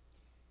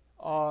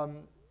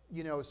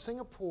 You know,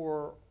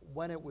 Singapore,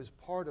 when it was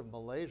part of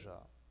Malaysia,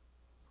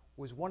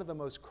 was one of the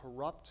most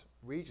corrupt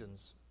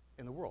regions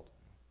in the world.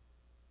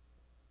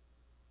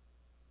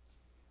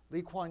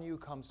 Lee Kuan Yew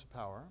comes to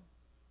power,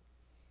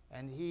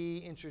 and he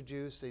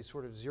introduced a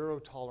sort of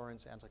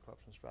zero-tolerance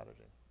anti-corruption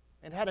strategy.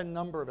 It had a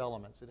number of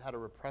elements. It had a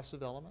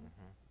repressive element.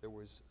 There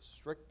was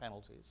strict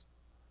penalties.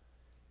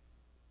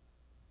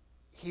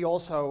 There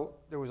was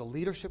a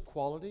leadership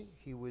quality.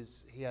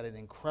 He had an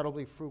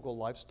incredibly frugal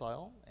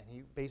lifestyle, and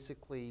he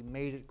basically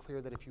made it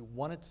clear that if you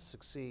wanted to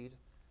succeed,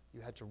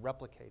 you had to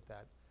replicate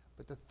that.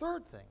 But the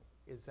third thing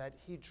is that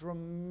he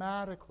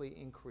dramatically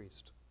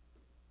increased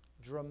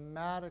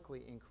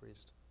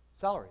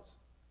salaries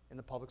in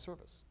the public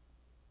service.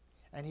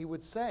 And he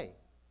would say,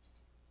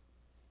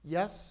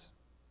 yes,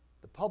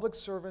 the public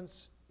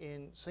servants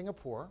in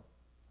Singapore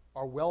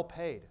are well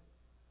paid,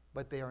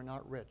 but they are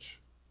not rich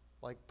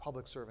like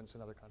public servants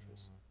in other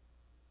countries.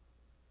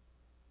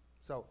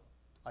 So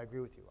I agree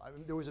with you.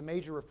 There was a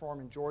major reform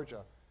in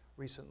Georgia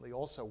recently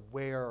also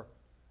where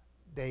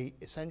they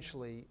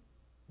essentially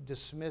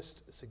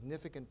dismissed a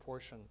significant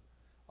portion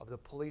of the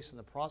police and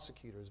the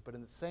prosecutors, but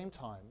at the same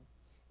time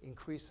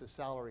increased the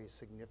salaries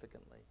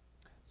significantly.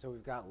 So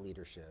we've got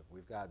leadership,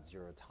 we've got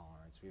zero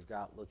tolerance, we've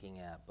got looking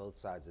at both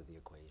sides of the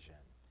equation.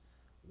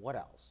 What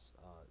else?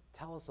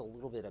 Tell us a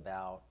little bit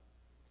about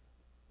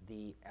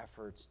the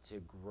efforts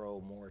to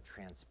grow more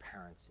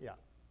transparency. Yeah.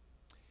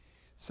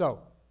 So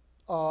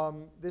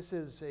this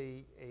is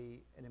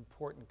an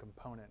important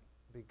component,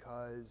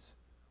 because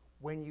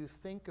when you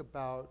think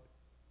about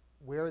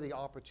where the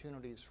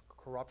opportunities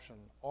for corruption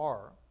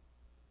are,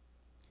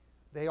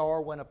 they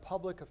are when a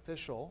public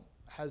official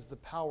has the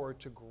power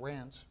to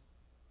grant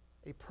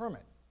a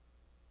permit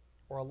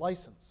or a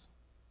license.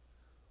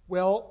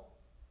 Well,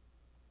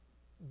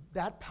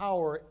 that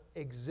power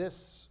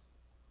exists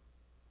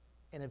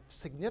in a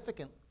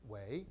significant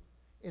way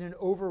in an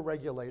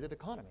over-regulated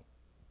economy.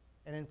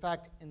 And in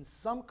fact, in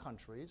some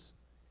countries,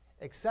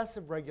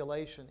 excessive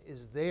regulation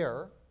is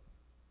there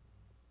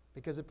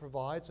because it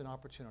provides an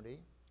opportunity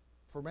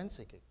for rent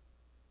seeking.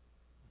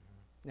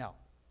 Now,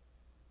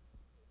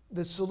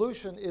 the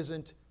solution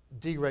isn't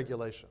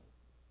deregulation,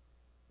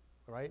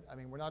 right? I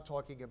mean, we're not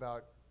talking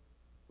about,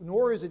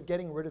 nor is it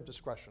getting rid of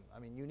discretion. I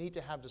mean, you need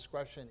to have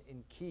discretion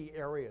in key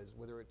areas,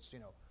 whether it's, you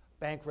know,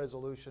 bank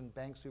resolution,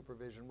 bank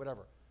supervision,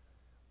 whatever.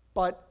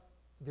 But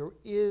there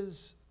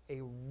is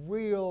a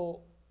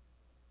real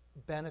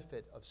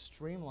benefit of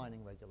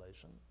streamlining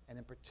regulation, and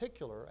in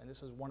particular, and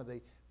this is one of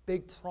the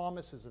big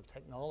promises of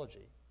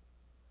technology,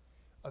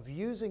 of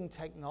using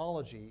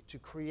technology to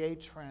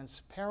create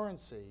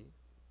transparency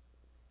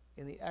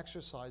in the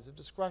exercise of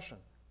discretion.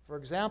 For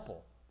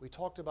example, We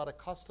talked about a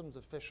customs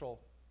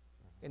official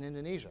in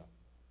Indonesia.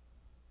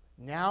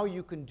 Now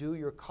you can do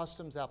your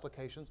customs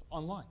applications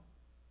online.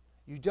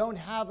 You don't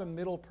have a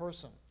middle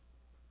person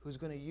who's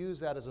going to use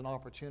that as an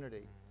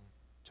opportunity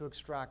to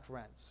extract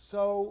rents.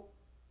 So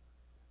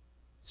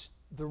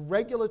the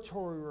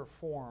regulatory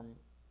reform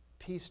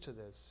piece to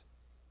this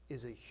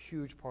is a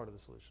huge part of the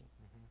solution.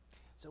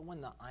 So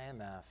when the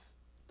IMF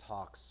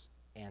talks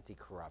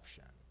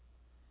anti-corruption,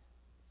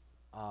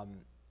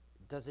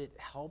 does it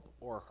help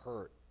or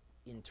hurt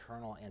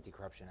internal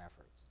anti-corruption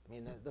efforts? I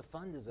mean, the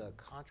fund is a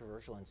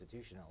controversial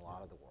institution in a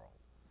lot of the world.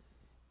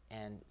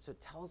 And so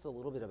tell us a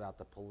little bit about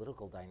the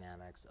political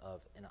dynamics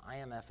of an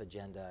IMF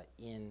agenda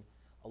in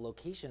a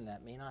location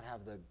that may not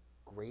have the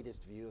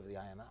greatest view of the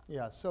IMF.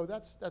 Yeah, so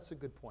that's a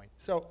good point.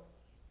 So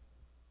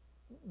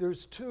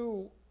there's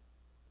two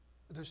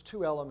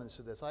elements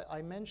to this.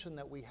 I mentioned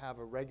that we have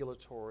a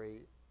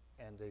regulatory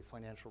and a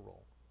financial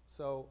role.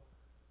 So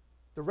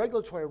the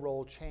regulatory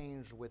role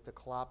changed with the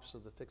collapse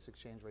of the fixed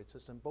exchange rate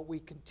system, but we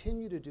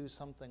continue to do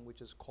something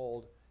which is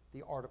called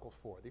the Article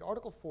 4. The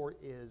Article 4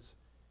 is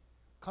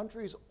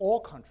all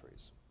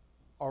countries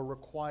are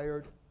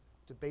required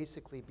to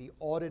basically be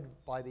audited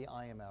by the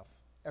IMF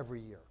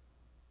every year.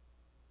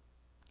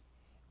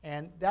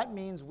 And that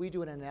means we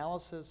do an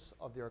analysis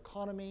of their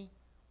economy,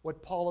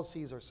 what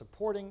policies are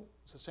supporting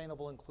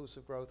sustainable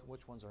inclusive growth, and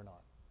which ones are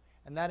not.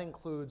 And that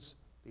includes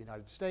the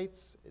United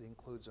States, it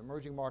includes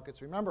emerging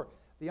markets. Remember,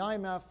 the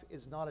IMF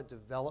is not a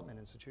development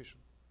institution,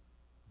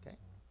 okay?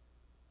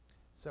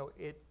 So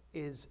it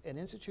is an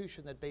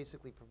institution that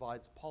basically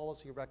provides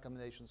policy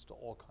recommendations to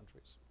all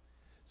countries.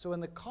 So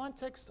in the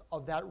context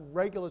of that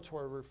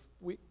regulatory,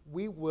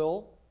 we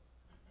will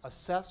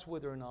assess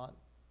whether or not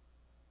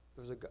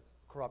there's a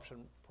corruption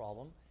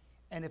problem.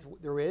 And if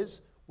there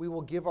is, we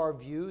will give our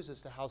views as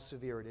to how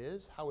severe it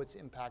is, how it's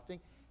impacting,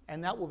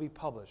 and that will be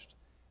published.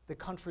 The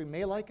country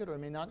may like it or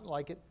may not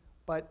like it,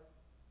 but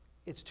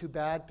it's too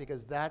bad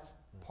because that's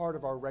part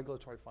of our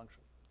regulatory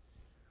function.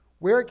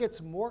 Where it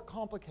gets more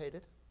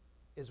complicated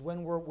is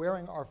when we're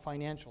wearing our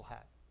financial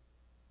hat.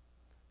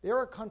 There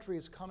are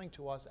countries coming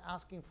to us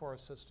asking for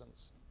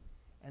assistance,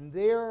 and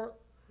there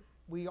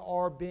we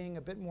are being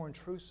a bit more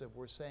intrusive.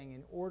 We're saying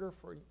in order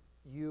for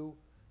you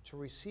to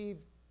receive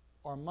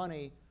our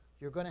money,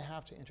 you're going to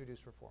have to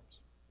introduce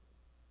reforms.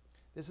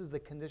 This is the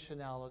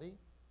conditionality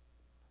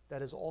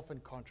that is often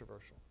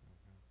controversial.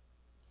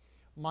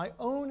 My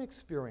own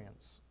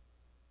experience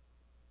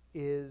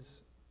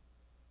is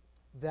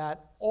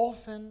that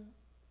often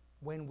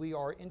when we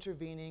are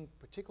intervening,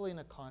 particularly in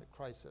a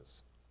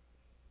crisis,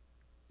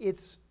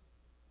 it's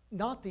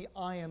not the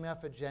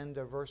IMF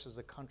agenda versus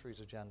a country's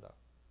agenda.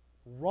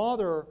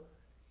 Rather,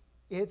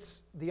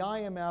 it's the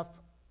IMF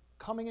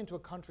coming into a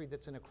country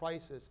that's in a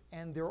crisis,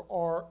 and there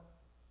are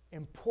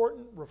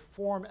important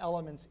reform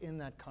elements in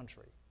that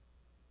country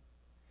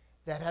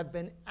that have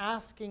been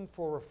asking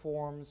for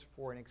reforms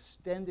for an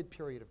extended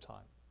period of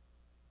time,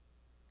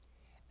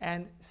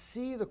 and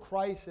see the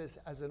crisis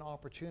as an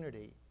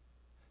opportunity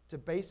to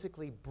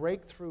basically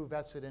break through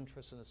vested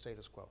interests in the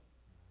status quo.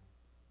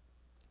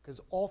 Because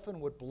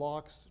often what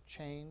blocks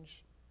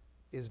change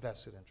is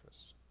vested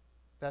interests,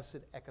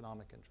 vested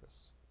economic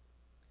interests.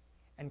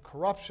 And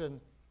corruption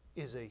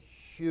is a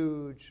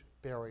huge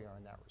barrier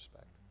in that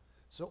respect.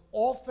 So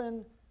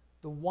often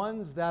the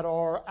ones that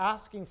are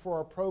asking for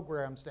our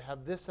programs to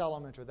have this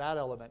element or that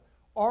element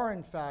are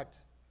in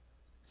fact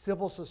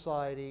civil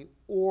society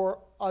or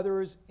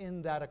others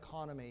in that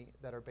economy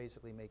that are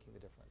basically making the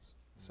difference.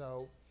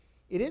 So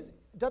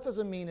that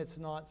doesn't mean it's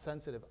not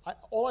sensitive.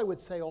 All I would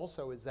say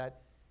also is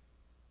that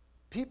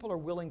people are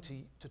willing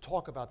to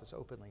talk about this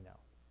openly now.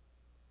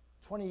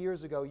 20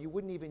 years ago, you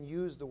wouldn't even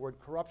use the word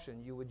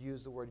corruption, you would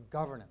use the word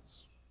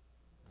governance.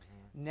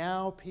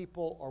 Now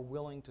people are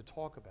willing to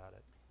talk about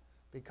it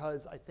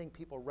because I think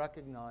people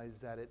recognize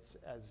that it's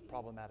as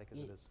problematic as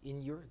it is.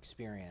 In your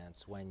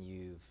experience, when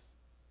you've,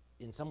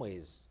 in some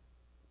ways,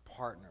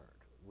 partnered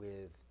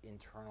with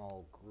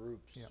internal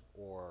groups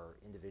or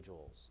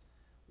individuals,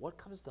 what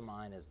comes to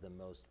mind as the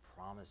most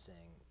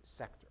promising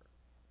sector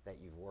that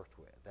you've worked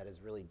with that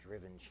has really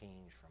driven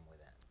change from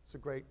within? It's a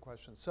great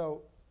question.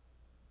 So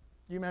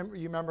you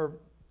remember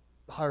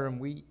Hiram,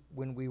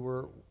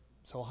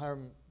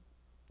 Hiram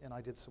and I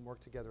did some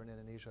work together in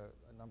Indonesia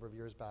a number of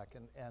years back,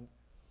 and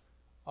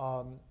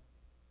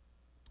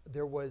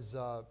there was,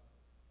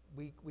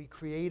 we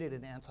created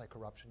an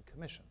anti-corruption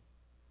commission.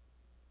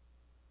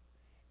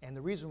 And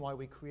the reason why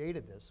we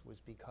created this was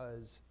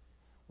because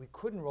we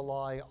couldn't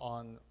rely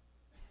on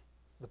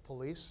the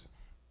police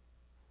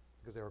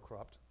because they were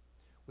corrupt.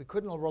 We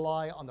couldn't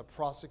rely on the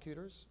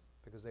prosecutors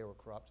because they were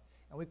corrupt.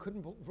 And we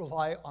couldn't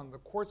rely on the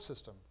court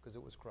system because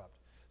it was corrupt.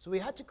 So we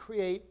had to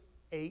create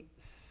a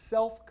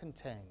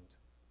self-contained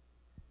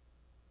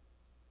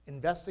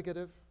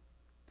investigative,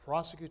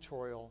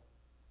 prosecutorial,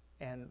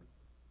 and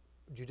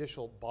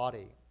judicial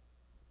body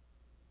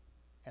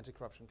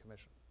anti-corruption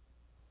commission.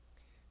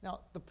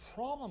 Now, the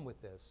problem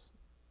with this,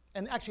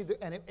 and actually,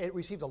 it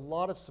received a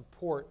lot of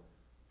support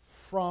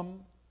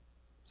from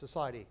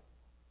society.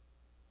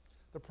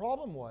 The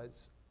problem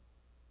was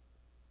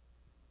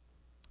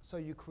So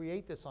you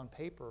create this on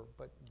paper,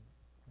 but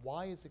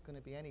why is it going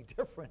to be any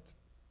different?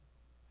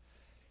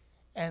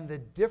 And the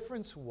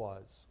difference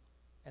was,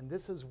 and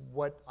this is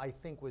what I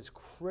think was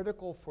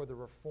critical for the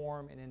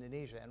reform in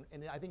Indonesia,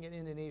 and I think in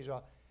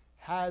Indonesia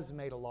has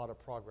made a lot of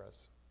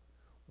progress,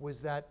 was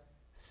that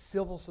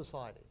civil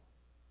society,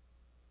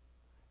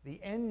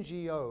 the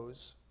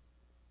NGOs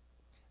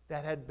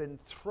that had been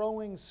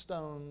throwing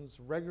stones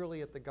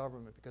regularly at the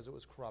government because it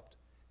was corrupt,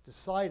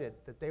 decided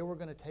that they were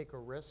going to take a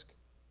risk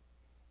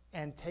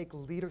and take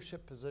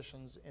leadership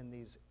positions in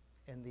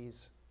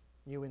these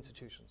new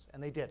institutions,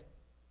 and they did.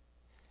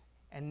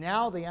 And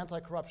now the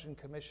Anti-Corruption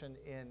Commission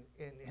in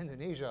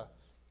Indonesia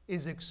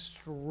is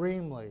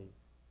extremely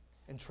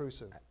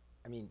intrusive.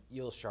 I mean,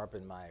 you'll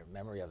sharpen my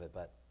memory of it,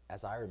 but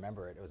as I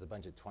remember it, it was a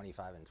bunch of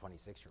 25 and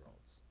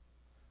 26-year-olds.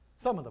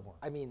 Some of them were.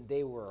 I mean,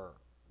 they were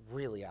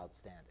really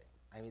outstanding.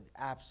 I mean,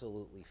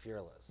 absolutely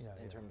fearless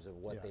in terms of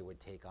what they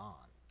would take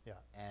on. Yeah.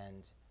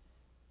 And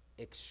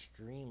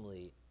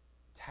extremely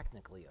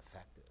technically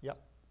effective. Yep.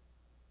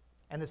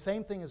 And the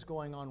same thing is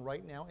going on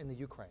right now in the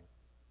Ukraine,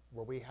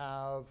 where we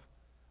have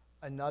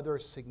another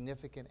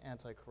significant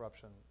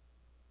anti-corruption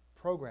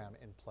program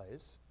in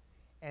place,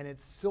 and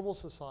it's civil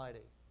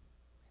society.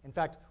 In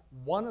fact,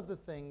 one of the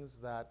things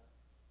that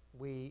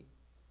we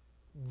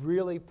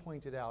really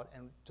pointed out,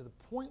 and to the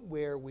point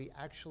where we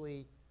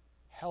actually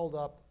held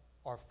up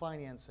our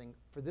financing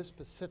for this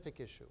specific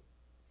issue,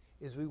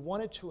 is we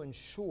wanted to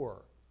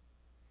ensure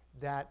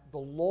that the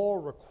law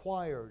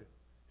required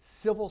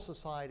civil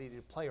society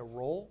to play a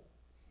role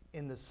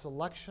in the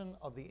selection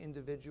of the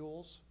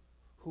individuals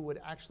who would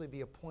actually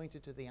be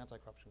appointed to the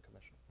Anti-Corruption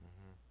Commission.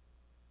 Mm-hmm.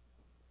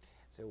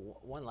 So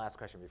one last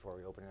question before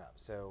we open it up.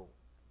 So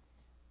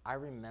I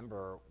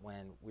remember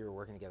when we were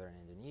working together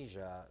in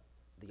Indonesia,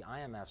 the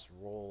IMF's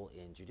role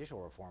in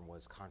judicial reform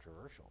was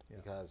controversial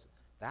because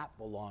that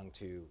belonged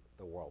to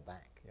the World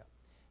Bank. Yeah.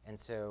 And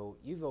so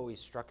you've always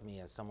struck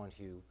me as someone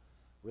who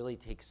really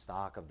takes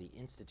stock of the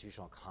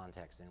institutional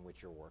context in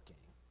which you're working.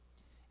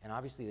 And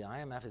obviously the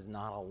IMF is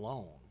not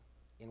alone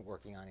in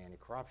working on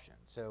anti-corruption.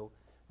 So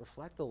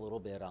reflect a little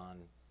bit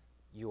on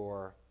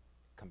your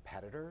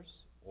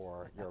competitors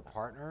or your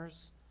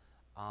partners,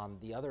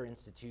 the other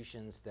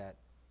institutions that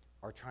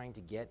are trying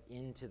to get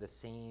into the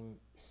same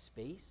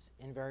space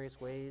in various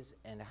ways,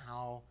 and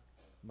how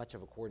much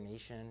of a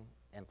coordination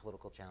and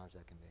political challenge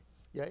that can be.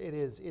 Yeah, it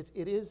is.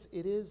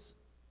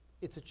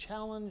 It's a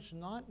challenge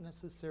not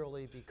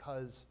necessarily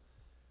because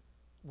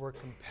we're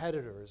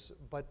competitors,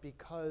 but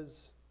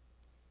because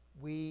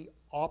we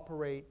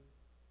operate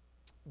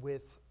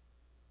with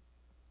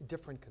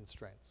different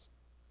constraints.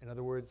 In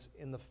other words,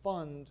 in the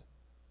fund,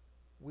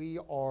 we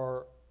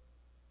are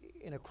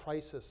in a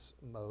crisis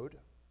mode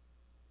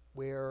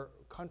where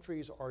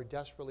countries are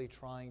desperately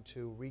trying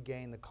to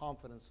regain the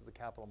confidence of the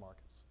capital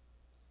markets.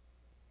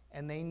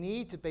 And they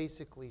need to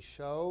basically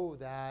show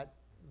that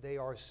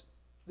they're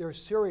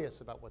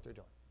serious about what they're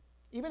doing.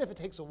 Even if it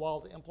takes a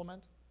while to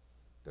implement,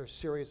 they're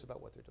serious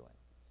about what they're doing.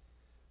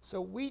 So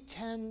we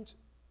tend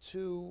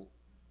to,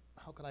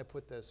 how can I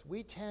put this?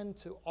 We tend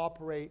to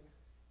operate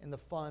in the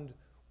fund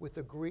with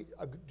a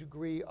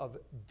degree of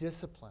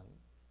discipline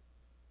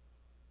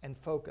and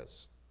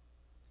focus.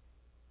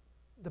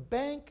 The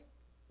bank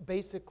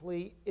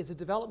basically is a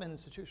development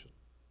institution.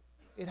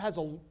 It has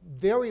a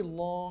very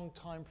long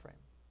time frame.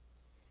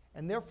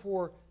 And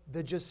therefore,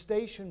 the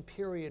gestation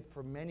period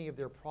for many of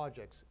their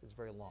projects is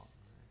very long.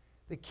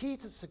 The key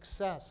to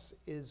success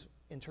is,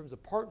 in terms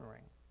of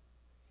partnering,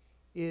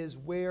 is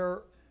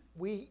where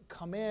we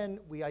come in,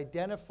 we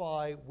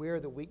identify where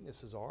the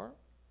weaknesses are.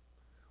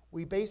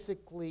 We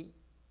basically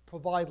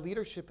provide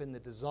leadership in the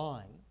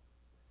design,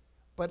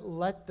 but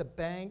let the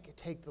bank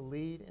take the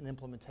lead in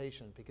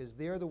implementation, because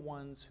they're the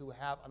ones who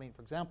have, I mean,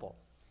 for example,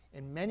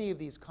 in many of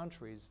these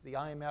countries, the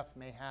IMF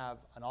may have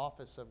an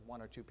office of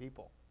 1 or 2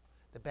 people.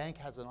 The bank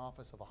has an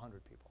office of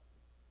 100 people.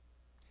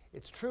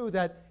 It's true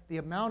that the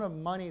amount of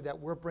money that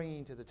we're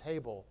bringing to the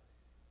table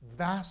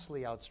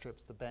vastly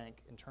outstrips the bank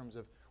in terms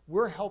of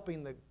we're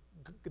helping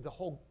the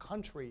whole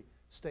country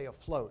stay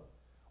afloat,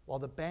 while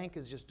the bank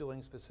is just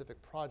doing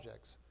specific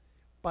projects.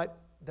 But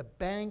the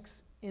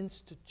bank's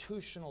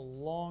institutional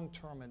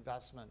long-term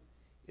investment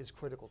is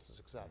critical to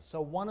success.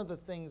 So one of the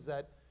things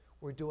that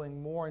we're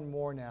doing more and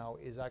more now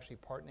is actually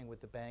partnering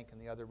with the bank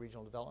and the other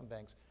regional development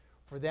banks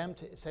for them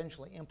to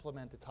essentially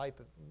implement the type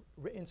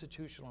of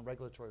institutional and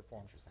regulatory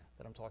reform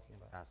that I'm talking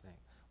about. Fascinating.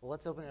 Well,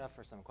 let's open it up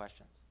for some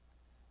questions.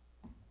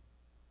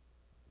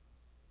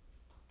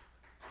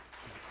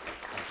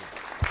 Thank you.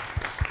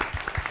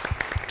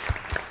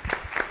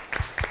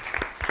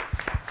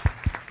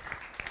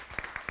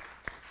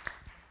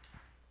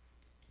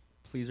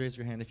 Please raise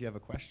your hand if you have a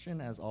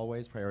question. As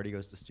always, priority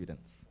goes to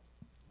students.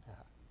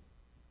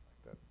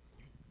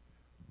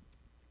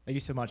 Thank you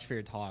so much for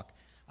your talk.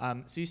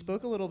 So you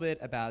spoke a little bit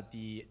about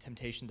the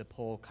temptation to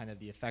pull kind of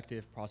the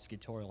effective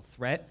prosecutorial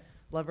threat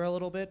lever a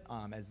little bit,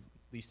 at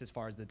least as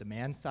far as the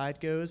demand side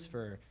goes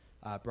for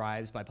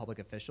bribes by public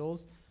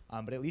officials.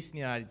 But at least in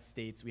the United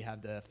States, we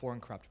have the Foreign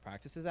Corrupt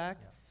Practices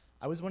Act.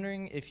 I was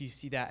wondering if you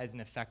see that as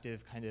an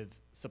effective kind of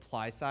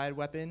supply side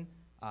weapon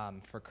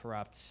for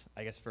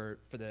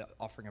the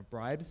offering of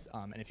bribes,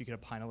 and if you could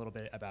opine a little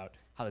bit about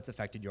how that's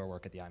affected your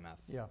work at the IMF.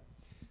 Yeah.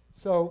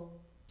 So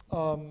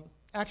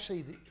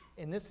actually,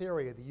 in this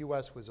area, the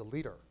U.S. was a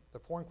leader. The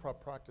Foreign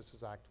Corrupt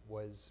Practices Act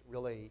was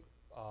really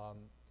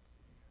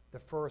the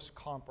first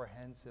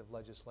comprehensive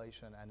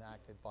legislation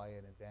enacted by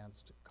an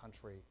advanced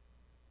country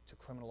to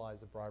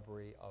criminalize the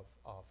bribery of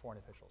foreign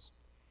officials.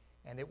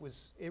 And it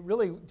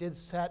really did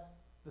set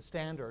the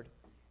standard,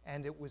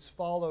 and it was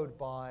followed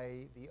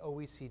by the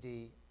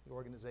OECD, the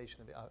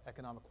Organization of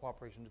Economic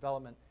Cooperation and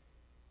Development,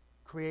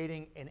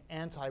 creating an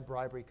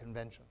anti-bribery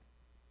convention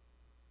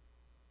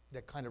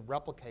that kind of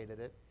replicated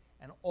it,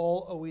 and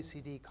all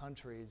OECD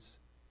countries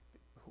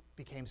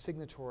became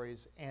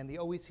signatories, and the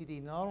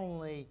OECD not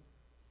only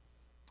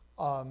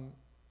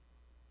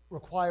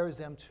requires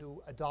them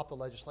to adopt the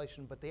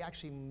legislation, but they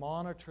actually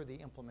monitor the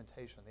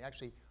implementation. They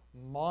actually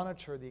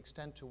monitor the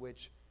extent to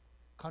which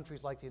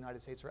countries like the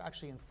United States are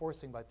actually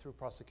enforcing through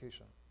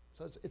prosecution.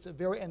 So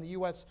and the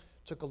US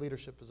took a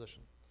leadership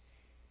position.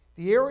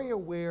 The area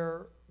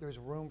where there's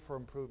room for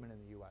improvement in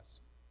the US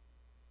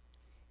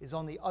is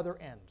on the other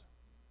end.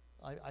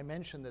 I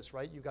mentioned this,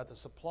 right? You've got the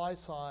supply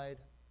side,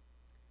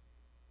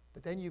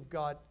 but then you've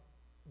got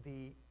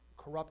the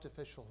corrupt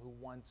official who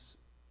wants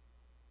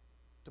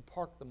to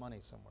park the money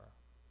somewhere,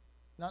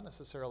 not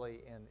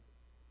necessarily in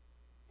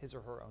his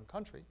or her own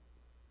country,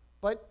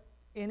 but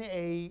in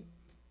a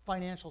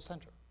financial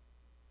center.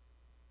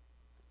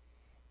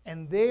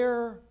 And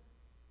there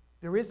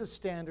is a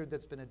standard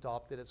that's been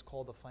adopted. It's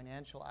called the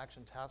Financial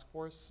Action Task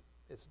Force.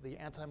 It's the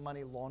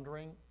anti-money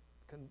laundering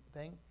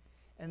thing.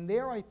 And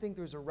there I think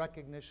there's a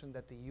recognition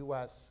that the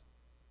US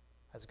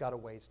has got a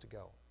ways to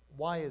go.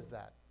 Why is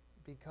that?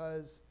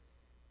 Because,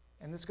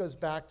 and this goes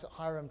back to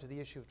Hiram, to the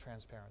issue of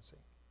transparency.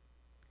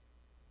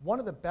 One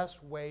of the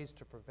best ways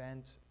to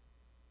prevent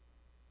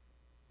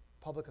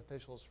public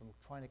officials from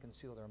trying to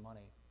conceal their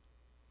money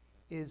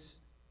is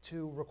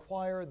to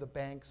require the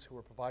banks who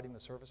are providing the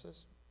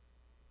services,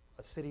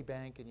 a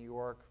Citibank in New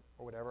York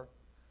or whatever,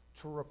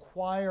 to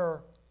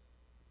require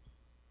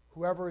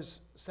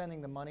whoever's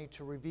sending the money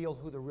to reveal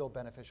who the real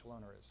beneficial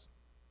owner is,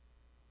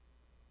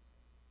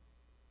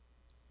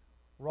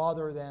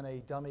 rather than a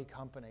dummy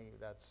company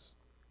that's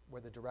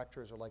where the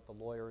directors are like the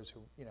lawyers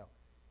who,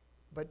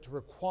 but to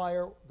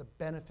require the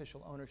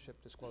beneficial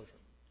ownership disclosure.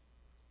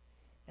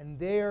 And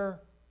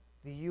there,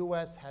 the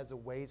US has a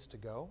ways to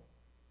go.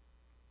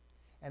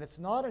 And it's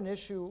not an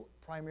issue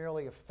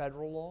primarily of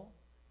federal law.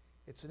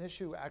 It's an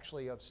issue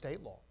actually of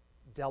state law.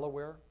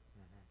 Delaware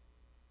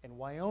and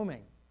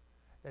Wyoming,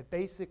 that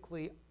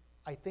basically,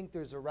 I think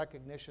there's a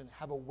recognition,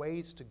 have a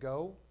ways to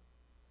go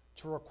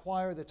to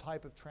require the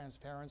type of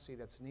transparency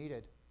that's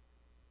needed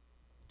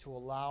to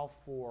allow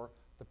for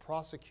the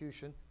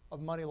prosecution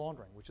of money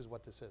laundering, which is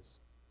what this is.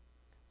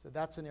 So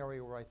that's an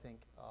area where I think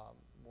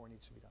more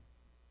needs to be done.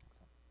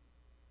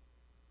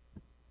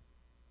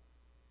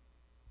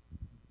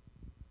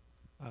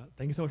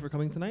 Thank you so much for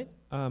coming tonight.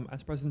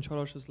 As President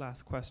Chodosh's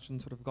last question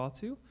sort of got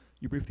to,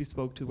 you briefly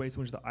spoke to ways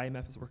in which the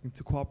IMF is working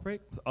to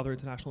cooperate with other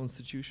international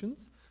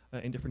institutions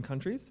in different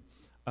countries.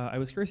 I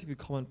was curious if you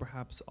could comment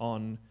perhaps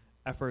on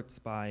efforts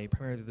by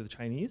primarily the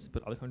Chinese,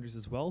 but other countries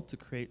as well, to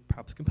create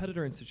perhaps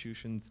competitor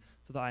institutions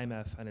to the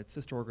IMF and its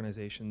sister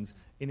organizations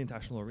in the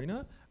international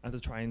arena, and to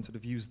try and sort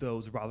of use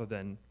those rather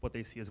than what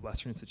they see as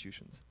Western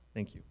institutions.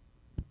 Thank you.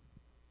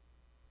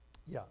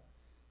 Yeah.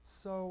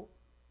 So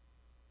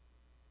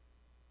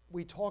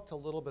we talked a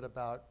little bit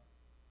about,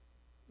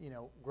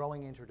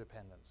 growing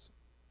interdependence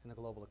in the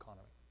global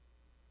economy.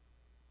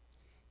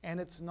 And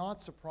it's not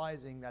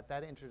surprising that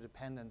that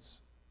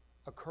interdependence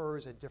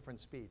occurs at different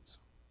speeds,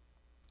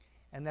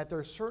 and that there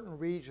are certain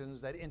regions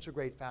that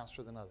integrate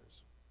faster than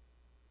others.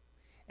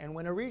 And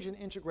when a region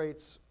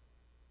integrates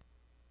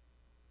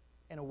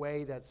in a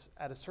way that's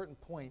at a certain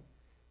point,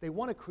 they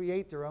want to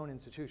create their own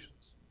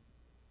institutions.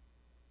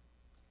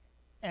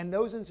 And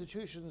those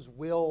institutions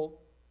will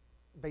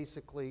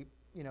basically,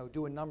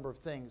 do a number of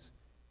things.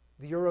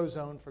 The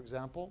Eurozone, for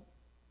example,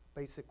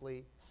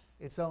 basically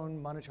its own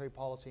monetary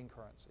policy and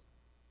currency.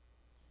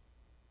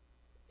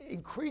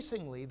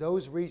 Increasingly,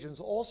 those regions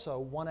also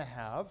want to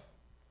have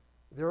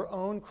their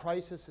own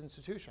crisis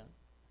institution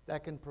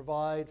that can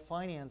provide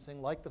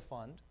financing like the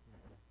fund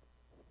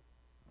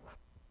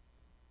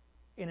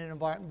in an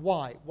environment.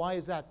 Why? Why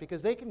is that?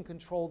 Because they can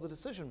control the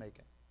decision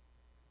making.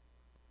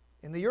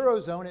 In the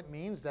Eurozone, it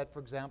means that, for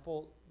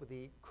example, with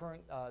the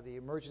current, the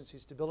emergency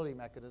stability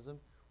mechanism,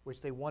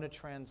 which they want to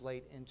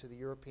translate into the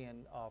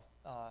European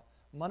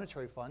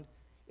Monetary Fund,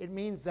 it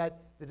means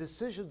that the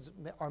decisions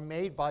are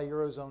made by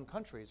Eurozone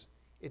countries.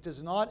 It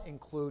does not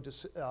include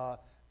the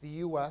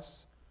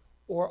US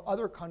or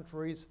other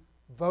countries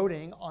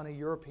voting on a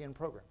European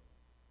program.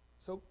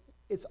 So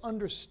it's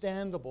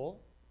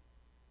understandable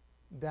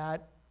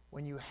that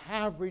when you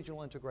have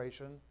regional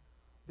integration,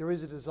 there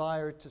is a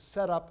desire to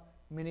set up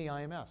mini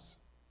IMFs.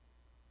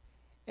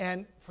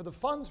 And for the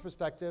fund's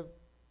perspective,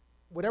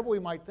 whatever we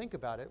might think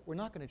about it, we're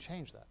not going to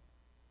change that.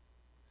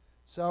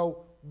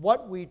 So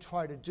what we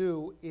try to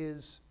do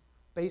is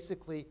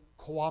basically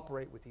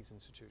cooperate with these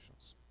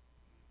institutions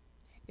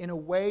in a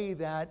way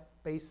that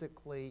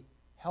basically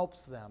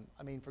helps them.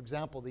 I mean, for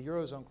example, the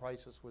Eurozone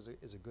crisis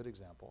is a good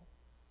example,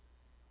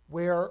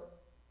 where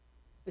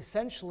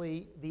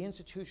essentially the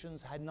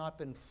institutions had not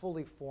been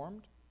fully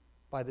formed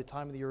by the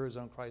time of the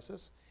Eurozone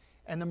crisis,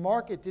 and the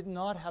market did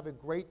not have a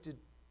great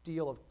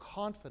deal of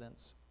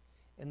confidence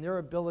in their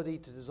ability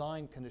to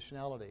design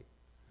conditionality.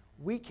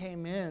 We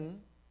came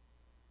in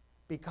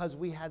because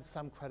we had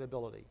some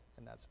credibility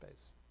in that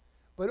space.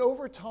 But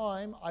over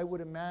time, I would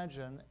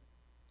imagine,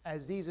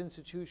 as these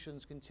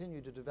institutions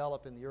continue to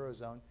develop in the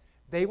Eurozone,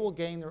 they will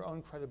gain their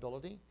own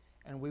credibility,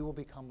 and we will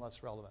become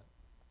less relevant.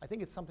 I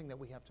think it's something that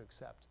we have to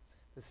accept.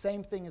 The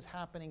same thing is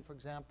happening, for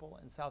example,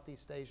 in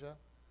Southeast Asia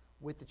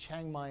with the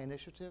Chiang Mai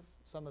Initiative.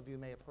 Some of you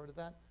may have heard of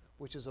that,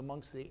 which is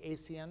amongst the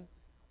ASEAN,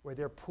 where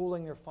they're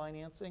pooling their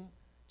financing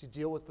to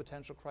deal with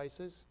potential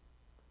crises.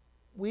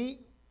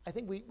 I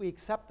think we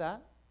accept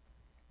that.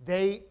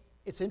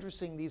 It's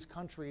interesting, these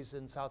countries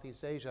in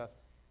Southeast Asia,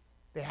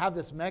 they have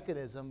this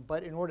mechanism,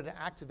 but in order to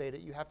activate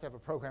it, you have to have a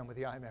program with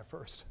the IMF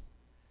first.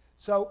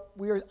 So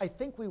I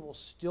think we will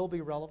still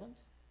be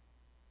relevant.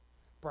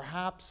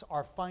 Perhaps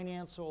our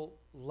financial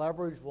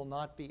leverage will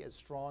not be as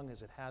strong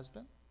as it has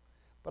been,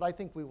 but I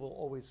think we will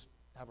always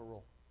have a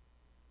role.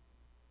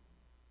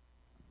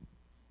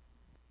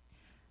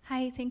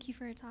 Hi, thank you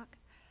for your talk.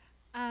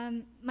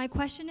 My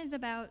question is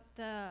about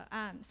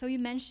so you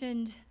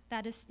mentioned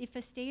that if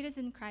a state is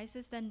in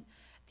crisis, then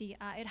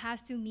it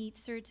has to meet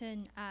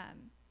certain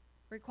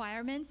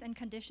requirements and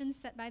conditions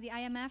set by the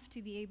IMF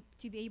to be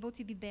able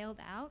to be bailed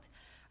out.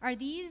 Are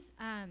these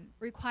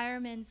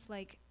requirements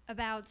like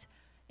about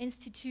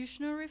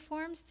institutional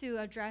reforms to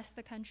address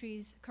the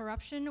country's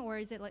corruption, or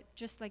is it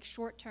just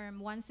short term,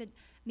 once it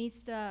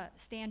meets the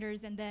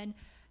standards and then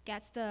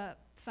gets the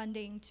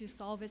funding to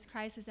solve its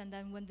crisis, and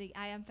then when the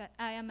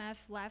IMF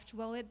left,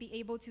 will it be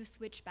able to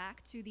switch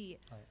back to the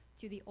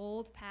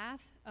old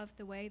path of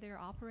the way they're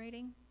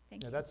operating?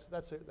 Thank you.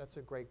 That's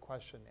a great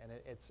question, and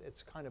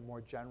it's kind of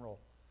more general.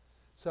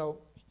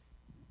 So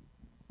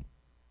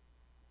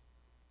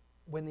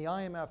when the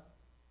IMF,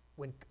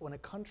 when a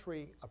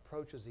country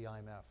approaches the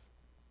IMF,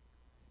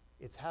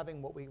 it's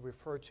having what we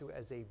refer to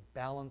as a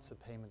balance of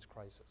payments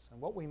crisis.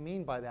 And what we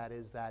mean by that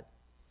is that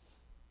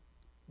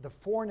the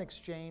foreign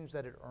exchange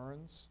that it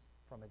earns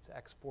from its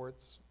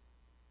exports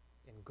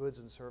in goods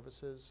and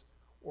services,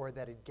 or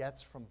that it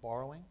gets from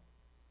borrowing,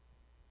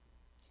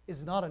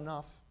 is not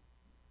enough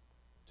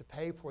to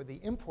pay for the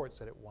imports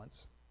that it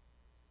wants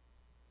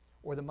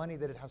or the money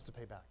that it has to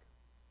pay back.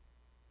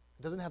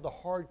 It doesn't have the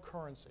hard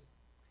currency.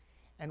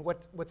 And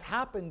what's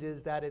happened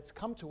is that it's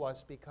come to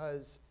us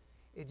because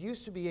it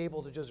used to be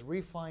able to just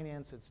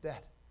refinance its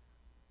debt.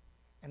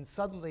 And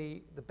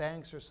suddenly the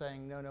banks are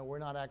saying, no, we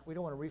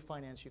don't want to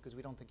refinance you because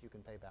we don't think you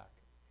can pay back.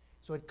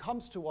 So it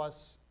comes to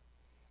us,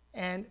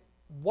 and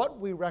what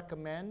we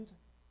recommend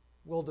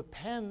will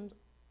depend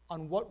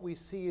on what we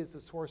see as the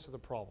source of the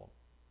problem.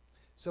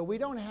 So we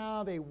don't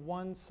have a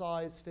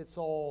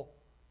one-size-fits-all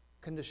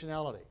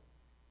conditionality.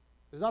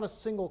 There's not a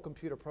single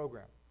computer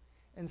program.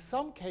 In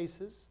some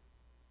cases,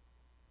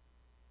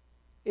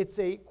 it's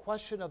a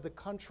question of the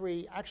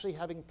country actually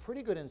having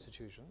pretty good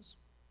institutions,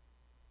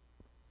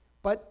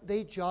 but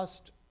they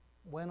just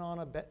went on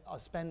a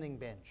spending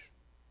binge.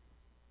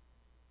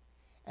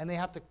 And they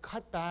have to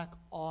cut back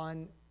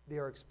on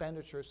their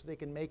expenditures so they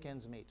can make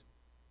ends meet.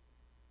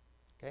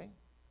 Okay?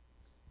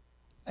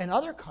 In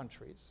other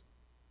countries,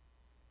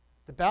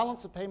 the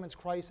balance of payments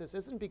crisis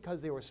isn't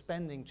because they were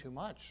spending too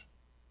much,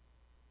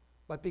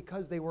 but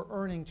because they were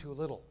earning too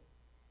little.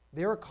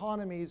 Their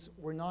economies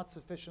were not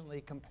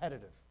sufficiently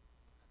competitive.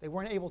 They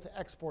weren't able to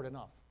export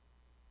enough.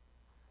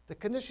 The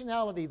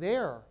conditionality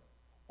there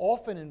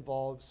often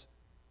involves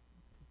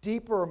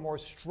deeper, more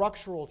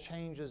structural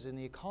changes in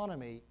the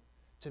economy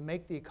to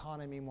make the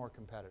economy more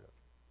competitive.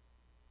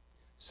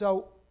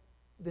 So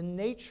the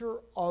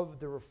nature of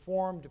the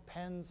reform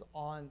depends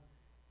on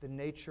the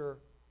nature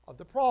of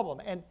the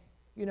problem. And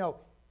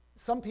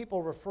some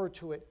people refer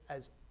to it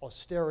as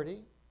austerity,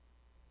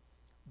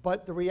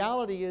 but the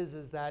reality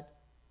is that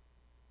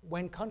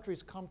when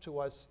countries come to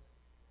us,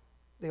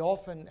 they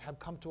often have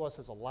come to us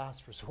as a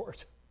last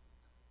resort.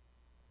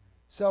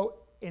 So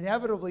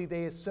inevitably,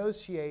 they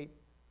associate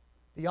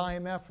the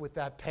IMF with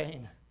that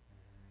pain.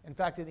 In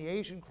fact, in the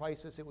Asian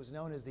crisis, it was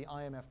known as the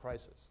IMF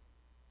crisis.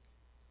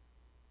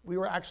 We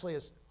were actually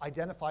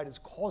identified as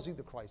causing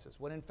the crisis,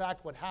 when in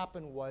fact what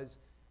happened was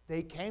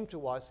they came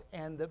to us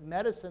and the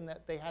medicine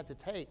that they had to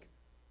take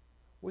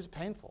was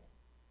painful.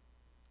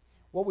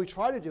 What we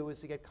try to do is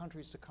to get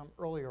countries to come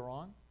earlier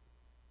on.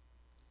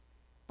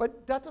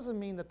 But that doesn't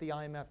mean that the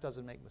IMF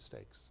doesn't make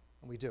mistakes,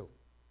 and we do.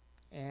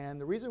 And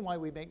the reason why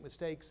we make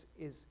mistakes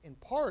is in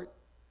part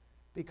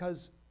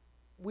because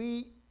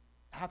we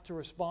have to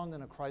respond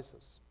in a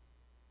crisis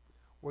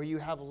where you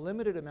have a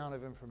limited amount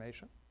of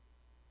information,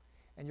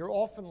 and you're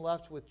often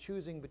left with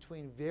choosing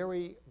between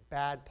very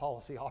bad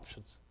policy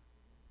options.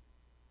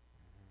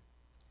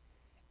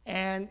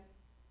 And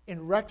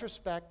In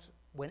retrospect,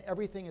 when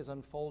everything is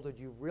unfolded,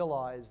 you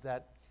realize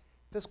that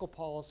fiscal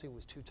policy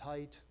was too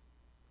tight.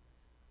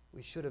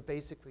 We should have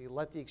basically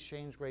let the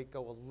exchange rate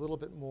go a little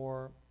bit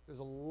more. There's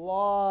a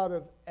lot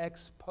of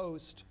ex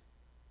post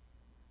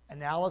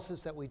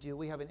analysis that we do.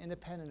 We have an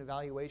independent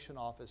evaluation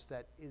office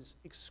that is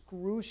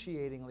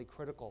excruciatingly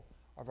critical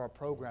of our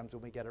programs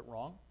when we get it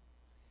wrong.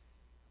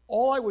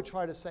 All I would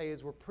try to say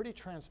is we're pretty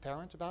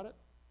transparent about it.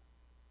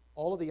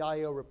 All of the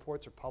IO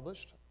reports are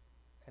published,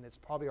 and it's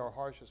probably our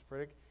harshest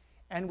critic.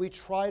 And we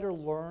try to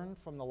learn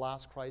from the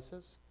last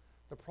crisis.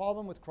 The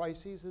problem with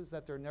crises is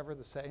that they're never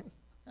the same.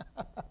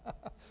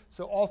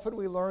 So often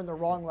we learn the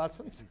wrong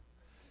lessons.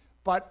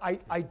 But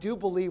I do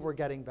believe we're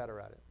getting better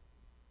at it.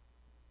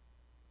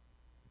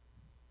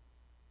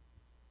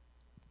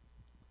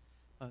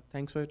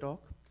 Thanks for your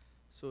talk.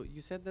 So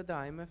you said that the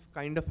IMF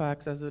kind of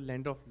acts as a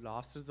lender of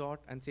last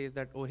resort and says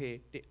that, oh,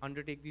 hey,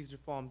 undertake these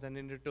reforms, and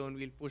in return,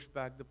 we'll push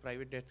back the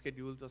private debt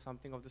schedules or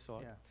something of the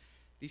sort. Yeah.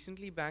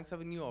 Recently, banks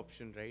have a new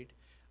option, right?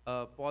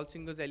 Paul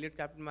Singer's Elliott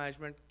Capital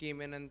Management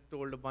came in and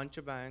told a bunch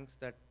of banks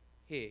that,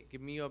 hey,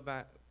 give me your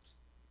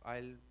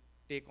I'll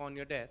take on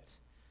your debts.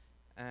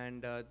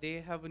 And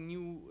they have a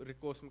new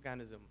recourse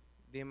mechanism.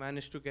 They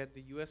managed to get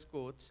the US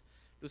courts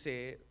to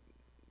say,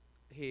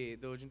 hey,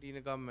 the Argentina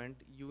government,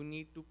 you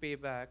need to pay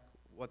back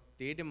what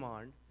they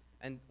demand,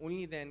 and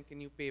only then can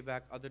you pay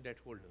back other debt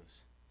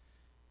holders.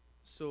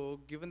 So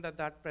given that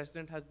that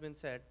precedent has been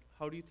set,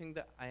 how do you think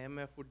the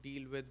IMF would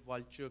deal with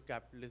vulture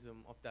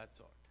capitalism of that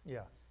sort?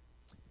 Yeah.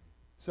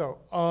 So,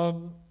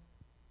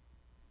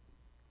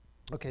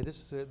 okay,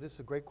 this is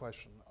a great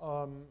question.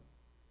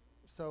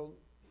 So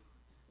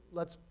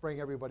let's bring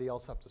everybody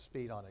else up to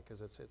speed on it,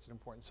 because it's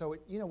important. So,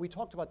 we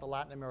talked about the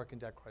Latin American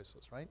debt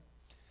crisis, right?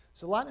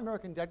 So Latin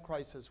American debt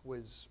crisis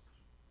was,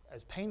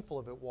 as painful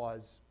as it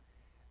was,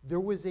 there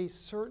was a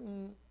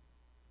certain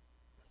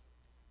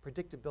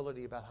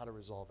predictability about how to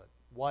resolve it.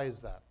 Why is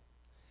that?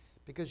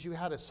 Because you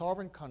had a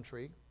sovereign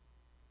country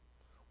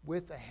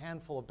with a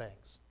handful of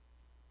banks.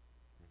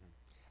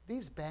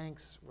 These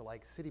banks were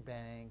like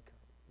Citibank,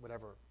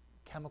 whatever,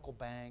 Chemical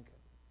Bank.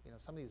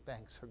 Some of these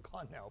banks are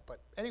gone now,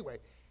 but anyway,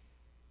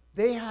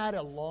 they had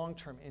a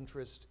long-term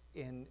interest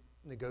in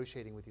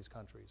negotiating with these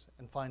countries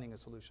and finding a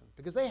solution,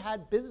 because they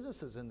had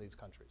businesses in these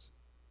countries.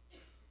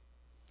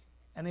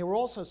 And they were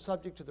also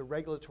subject to the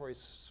regulatory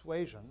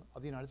suasion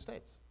of the United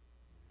States.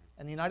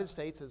 And the United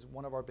States is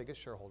one of our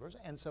biggest shareholders,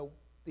 and so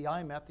the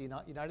IMF, the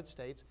United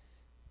States,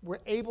 were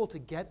able to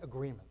get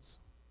agreements.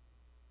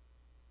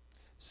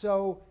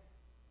 So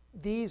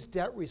these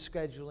debt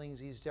reschedulings,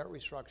 these debt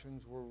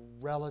restructurings were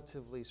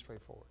relatively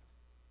straightforward.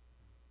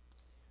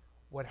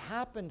 What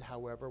happened,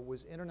 however,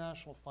 was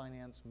international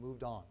finance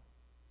moved on.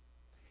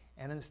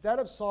 And instead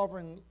of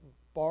sovereign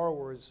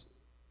borrowers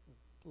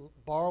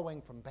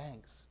borrowing from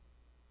banks,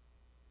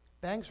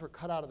 banks were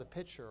cut out of the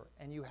picture,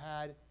 and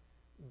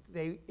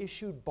they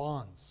issued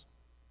bonds.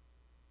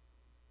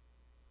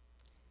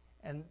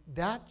 And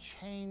that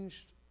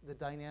changed the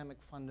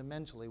dynamic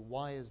fundamentally.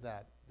 Why is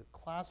that? The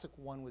classic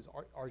one was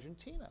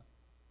Argentina,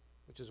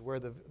 which is where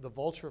the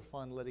vulture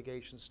fund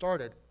litigation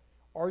started.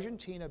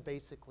 Argentina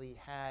basically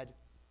had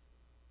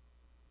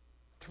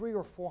 300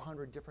 or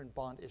 400 different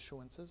bond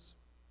issuances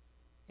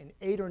in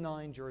 8 or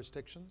 9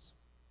 jurisdictions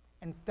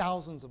and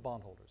thousands of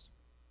bondholders.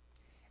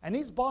 And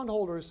these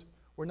bondholders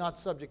were not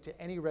subject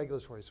to any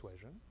regulatory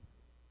suasion.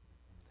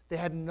 They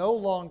had no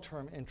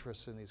long-term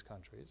interests in these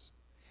countries.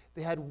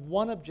 They had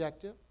one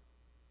objective,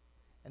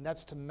 and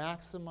that's to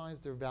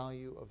maximize their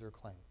value of their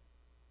claim.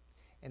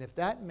 And if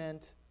that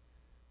meant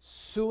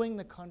suing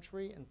the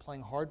country and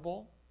playing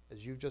hardball,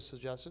 as you just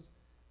suggested,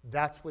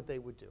 that's what they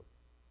would do.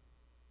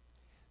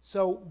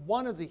 So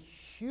one of the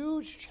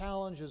huge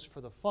challenges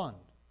for the fund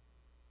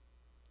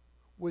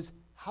was,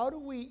 how do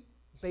we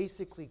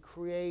basically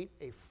create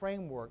a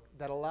framework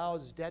that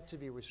allows debt to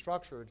be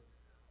restructured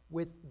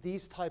with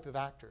these type of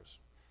actors?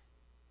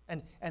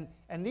 And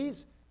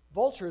these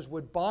vultures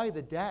would buy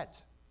the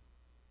debt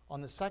on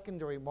the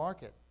secondary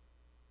market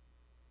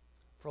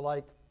for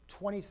like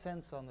 20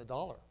 cents on the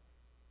dollar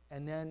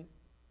and then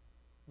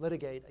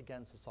litigate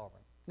against the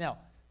sovereign. Now,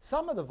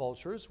 some of the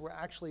vultures were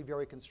actually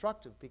very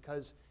constructive,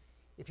 because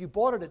if you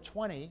bought it at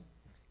 20,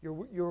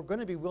 you're going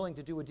to be willing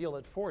to do a deal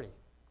at 40.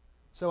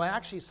 So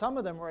actually, some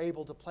of them were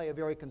able to play a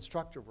very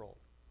constructive role,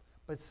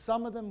 but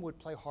some of them would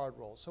play hard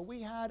roles. So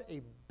we had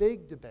a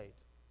big debate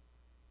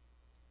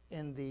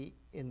in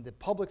the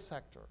public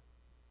sector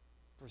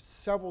for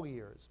several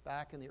years,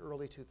 back in the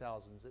early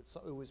 2000s.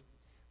 It was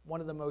one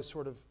of the most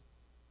sort of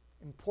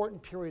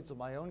important periods of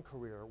my own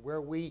career,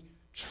 where we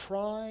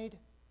tried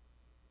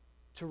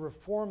to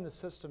reform the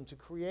system to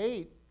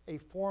create a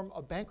form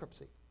of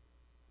bankruptcy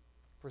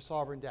for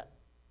sovereign debt.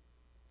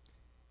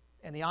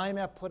 And the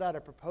IMF put out a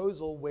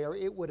proposal where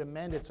it would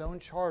amend its own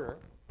charter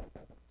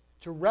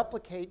to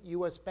replicate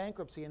US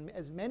bankruptcy. And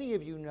as many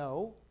of you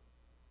know,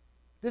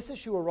 this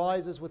issue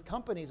arises with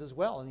companies as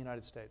well in the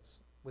United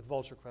States, with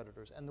vulture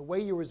creditors. And the way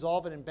you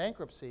resolve it in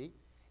bankruptcy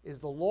is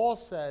the law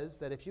says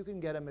that if you can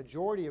get a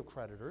majority of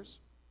creditors,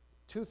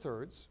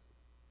 2/3,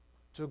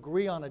 to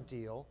agree on a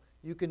deal,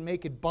 you can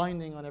make it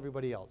binding on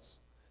everybody else.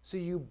 So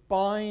you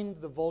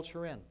bind the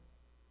vulture in.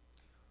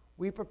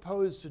 We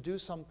propose to do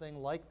something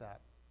like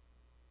that,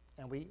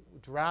 and we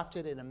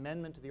drafted an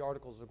amendment to the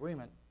Articles of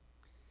Agreement.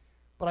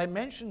 But I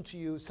mentioned to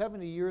you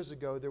 70 years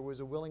ago there was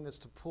a willingness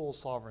to pool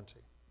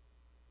sovereignty.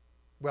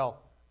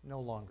 Well, no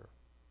longer.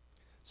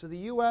 So the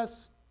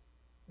US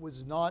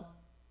would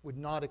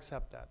not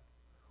accept that.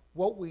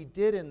 What we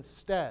did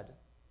instead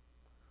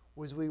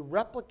was we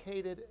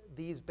replicated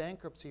these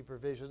bankruptcy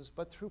provisions,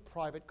 but through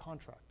private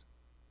contract.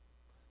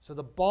 So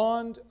the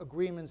bond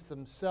agreements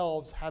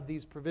themselves have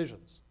these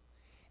provisions.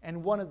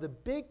 And one of the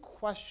big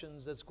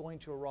questions that's going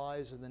to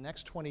arise in the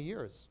next 20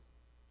 years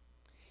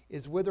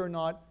is whether or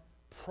not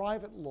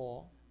private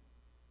law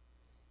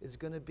is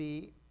going to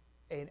be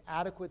an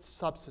adequate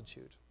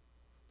substitute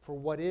for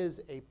what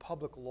is a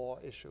public law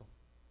issue.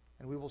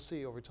 And we will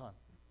see over time.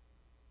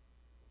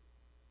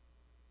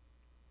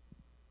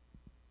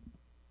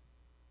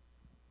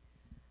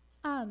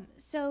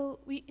 So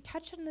you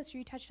touched on this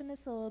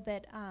a little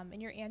bit in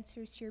your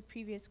answers to your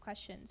previous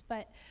questions,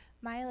 but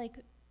my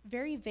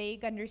very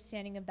vague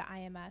understanding of the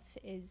IMF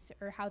is,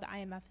 or how the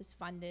IMF is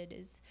funded,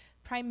 is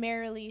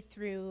primarily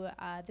through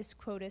this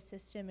quota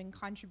system and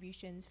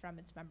contributions from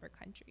its member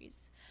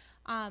countries.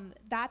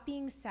 That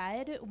being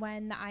said,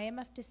 when the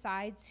IMF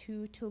decides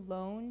who to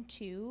loan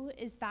to,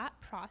 is that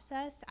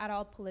process at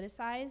all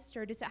politicized,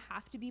 or does it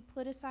have to be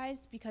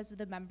politicized because of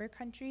the member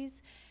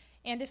countries?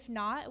 And if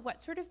not,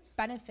 what sort of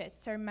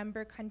benefits are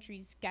member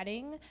countries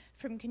getting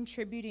from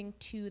contributing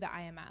to the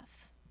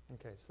IMF?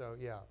 Okay, so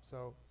yeah,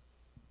 so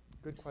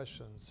good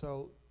question.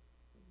 So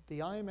the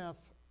IMF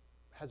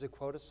has a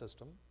quota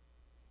system.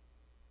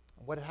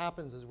 What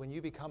happens is when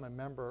you become a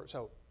member,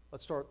 so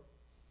let's start,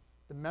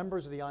 the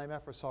members of the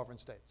IMF are sovereign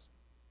states,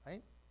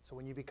 right? So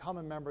when you become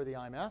a member of the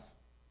IMF,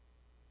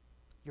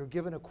 you're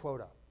given a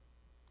quota.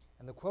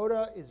 And the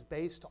quota is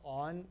based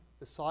on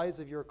the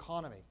size of your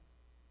economy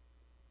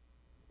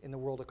in the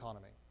world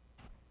economy.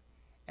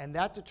 And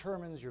that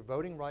determines your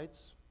voting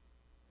rights,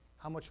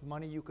 how much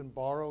money you can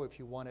borrow if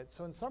you want it.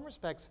 So in some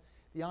respects,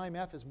 the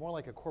IMF is more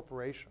like a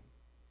corporation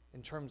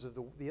in terms of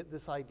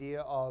this idea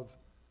of,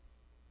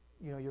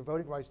 your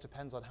voting rights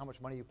depends on how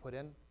much money you put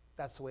in.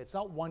 That's the way. It's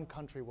not one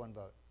country, one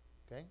vote,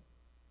 okay?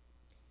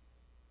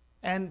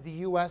 And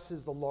the US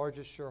is the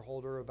largest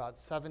shareholder, about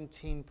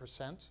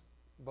 17%.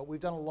 But we've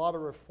done a lot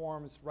of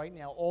reforms. Right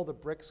now, all the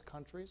BRICS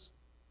countries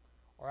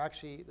are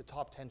actually the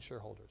top 10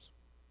 shareholders.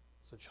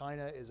 So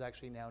China is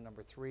actually now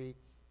number 3,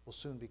 will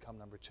soon become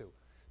number 2.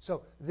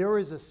 So there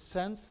is a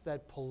sense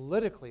that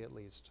politically, at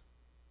least,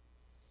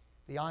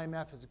 the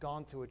IMF has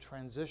gone through a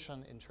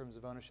transition in terms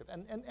of ownership.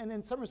 And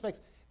in some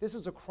respects, this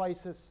is a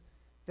crisis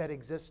that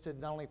existed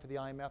not only for the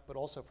IMF, but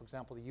also, for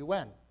example, the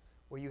UN,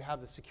 where you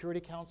have the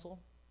Security Council,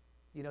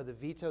 the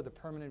veto, the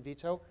permanent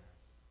veto.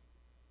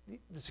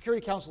 The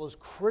Security Council is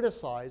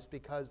criticized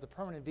because the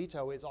permanent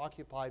veto is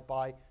occupied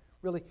by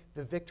really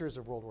the victors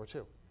of World War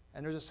II.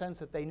 And there's a sense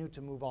that they need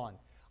to move on.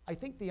 I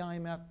think the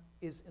IMF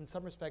is, in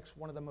some respects,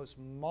 one of the most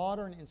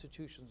modern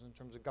institutions in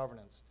terms of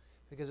governance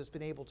because it's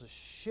been able to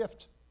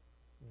shift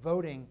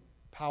voting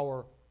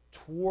power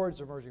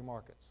towards emerging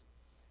markets.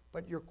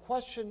 But your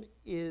question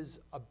is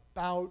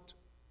about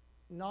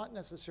not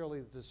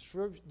necessarily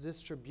the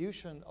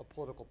distribution of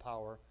political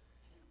power,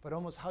 but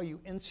almost how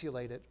you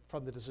insulate it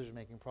from the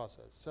decision-making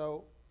process.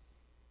 So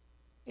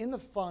in the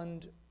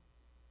fund,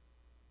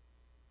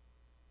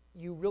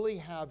 you really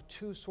have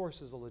 2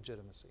 sources of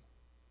legitimacy.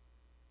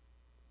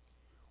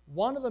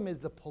 One of them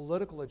is the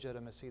political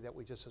legitimacy that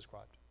we just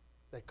described,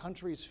 that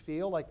countries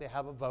feel like they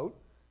have a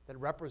vote that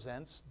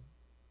represents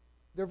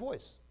their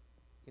voice.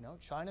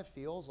 China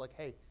feels like,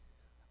 hey,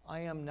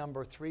 I am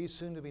number 3,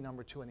 soon to be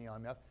number 2 in the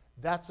IMF.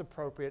 That's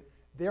appropriate.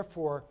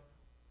 Therefore,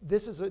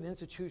 this is an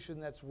institution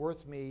that's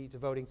worth me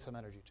devoting some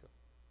energy to.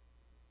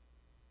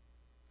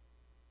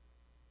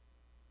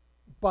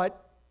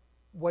 But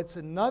what's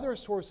another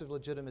source of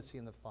legitimacy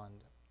in the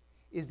fund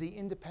is the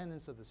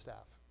independence of the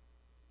staff,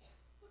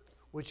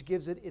 which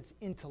gives it its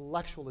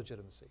intellectual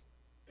legitimacy.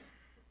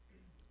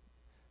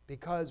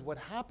 Because what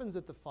happens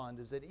at the fund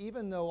is that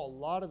even though a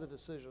lot of the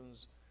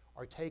decisions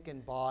are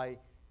taken by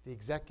the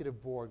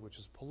executive board, which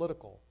is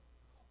political,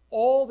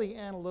 all the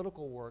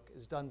analytical work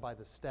is done by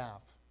the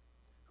staff,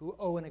 who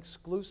owe an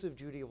exclusive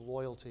duty of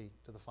loyalty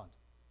to the fund.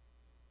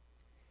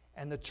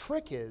 And the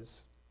trick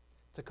is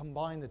to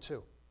combine the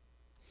two.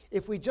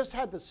 If we just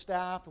had the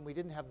staff and we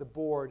didn't have the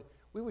board,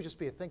 we would just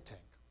be a think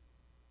tank.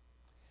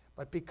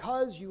 But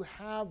because you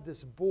have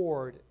this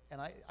board,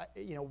 and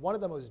one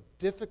of the most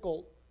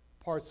difficult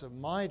parts of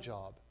my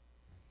job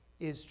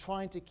is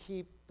trying to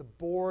keep the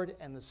board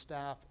and the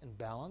staff in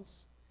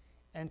balance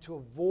and to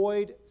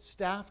avoid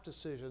staff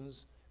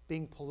decisions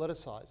being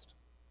politicized,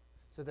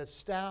 so that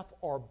staff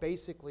are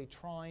basically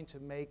trying to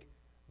make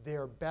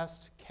their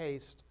best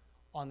case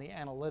on the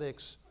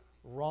analytics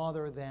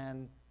rather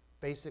than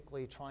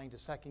basically trying to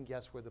second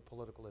guess where the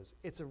political is.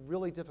 It's a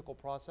really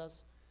difficult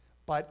process,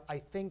 but I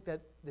think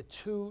that the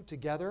two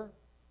together,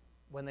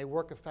 when they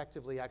work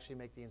effectively, actually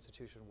make the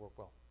institution work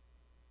well.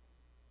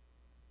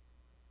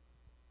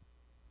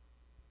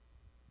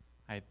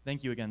 Hi,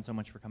 thank you again so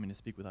much for coming to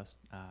speak with us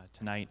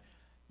tonight.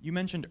 You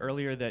mentioned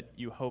earlier that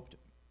you hoped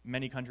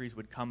many countries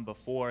would come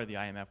before the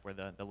IMF were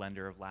the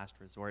lender of last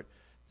resort.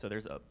 So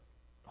there's a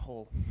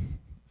whole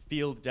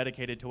field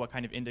dedicated to what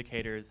kind of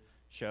indicators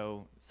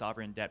show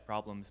sovereign debt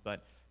problems,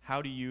 but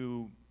how do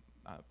you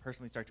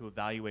personally start to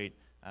evaluate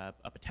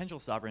a potential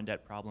sovereign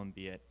debt problem,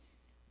 be it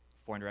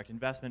foreign direct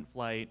investment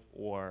flight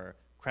or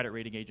credit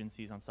rating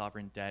agencies on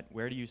sovereign debt?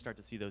 Where do you start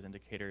to see those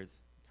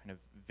indicators kind of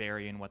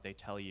vary in what they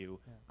tell you,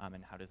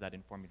 and how does that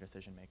inform your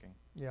decision making?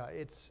 Yeah,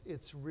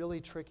 it's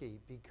really tricky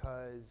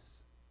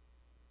because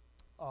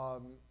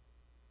so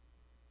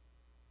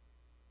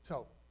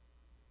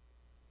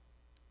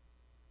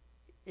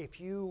if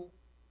you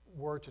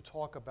were to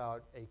talk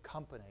about a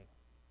company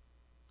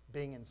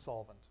being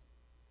insolvent,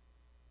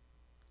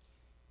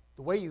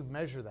 the way you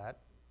measure that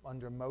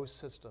under most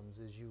systems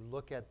is you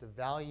look at the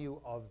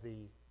value of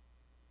the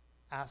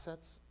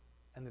assets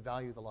and the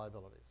value of the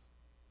liabilities.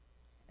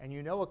 And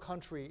you know a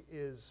country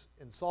is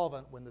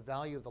insolvent when the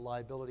value of the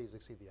liabilities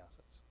exceed the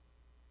assets.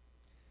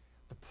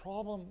 The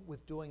problem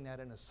with doing that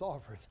in a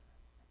sovereign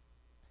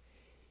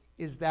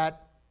is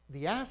that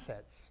the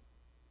assets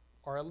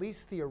are at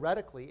least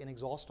theoretically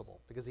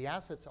inexhaustible because the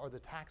assets are the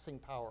taxing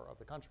power of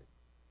the country.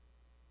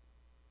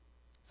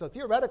 So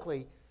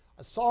theoretically,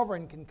 a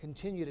sovereign can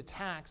continue to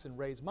tax and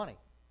raise money.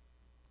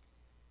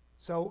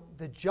 So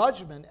the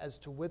judgment as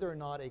to whether or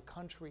not a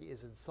country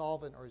is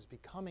insolvent or is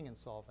becoming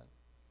insolvent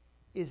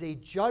is a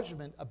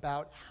judgment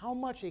about how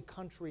much a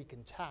country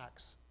can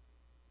tax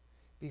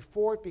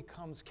before it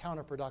becomes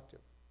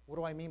counterproductive. What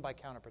do I mean by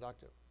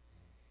counterproductive?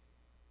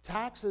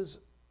 Taxes,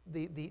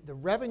 the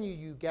revenue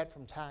you get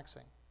from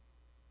taxing,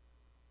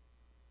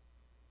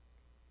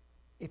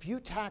 if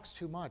you tax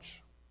too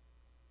much,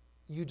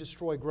 you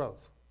destroy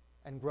growth,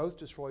 and growth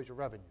destroys your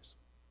revenues.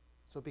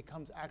 So it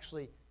becomes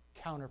actually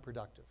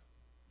counterproductive.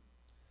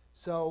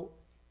 So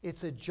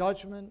it's a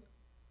judgment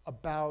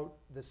about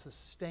the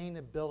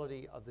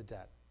sustainability of the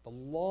debt, the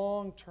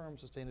long-term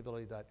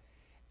sustainability of debt.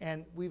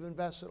 And we've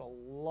invested a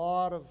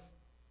lot of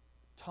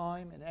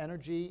time and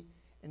energy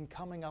in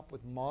coming up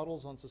with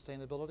models on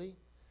sustainability,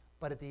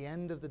 but at the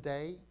end of the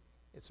day,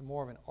 it's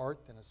more of an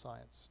art than a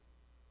science.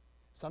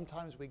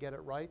 Sometimes we get it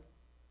right,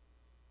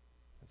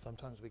 and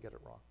sometimes we get it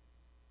wrong.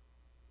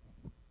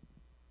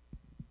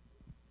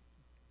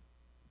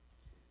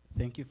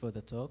 Thank you for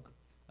the talk.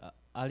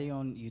 Early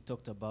on, you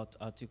talked about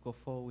Article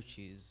 4, which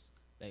is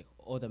like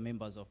all the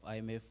members of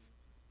IMF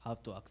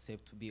have to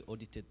accept to be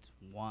audited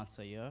once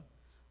a year,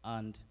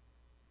 and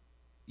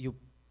you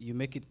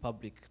make it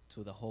public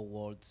to the whole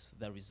world,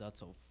 the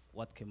results of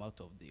what came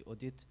out of the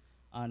audit.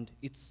 And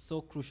it's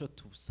so crucial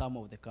to some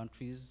of the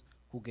countries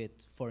who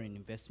get foreign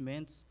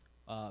investments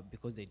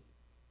because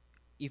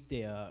if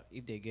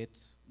they get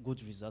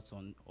good results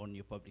on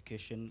your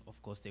publication,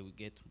 of course they will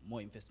get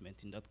more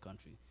investment in that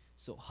country.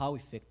 So how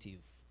effective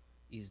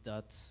is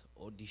that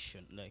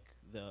audition, like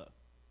the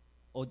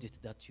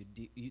audit that you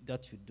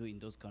do in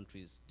those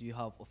countries? Do you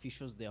have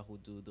officials there who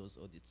do those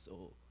audits,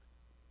 or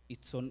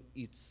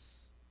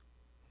it's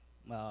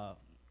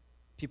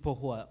people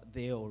who are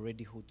there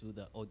already who do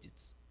the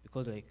audits?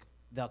 Because like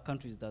there are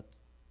countries that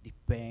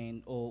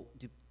depend, or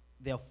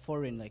their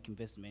foreign like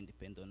investment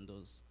depend on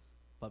those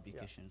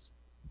publications. Yeah.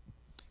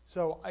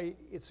 So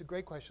it's a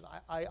great question.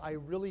 I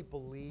really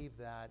believe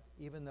that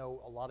even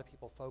though a lot of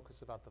people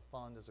focus about the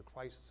fund as a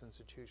crisis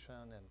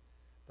institution and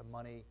the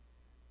money,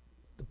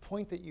 the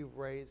point that you've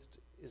raised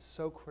is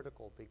so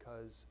critical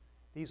because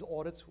these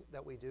audits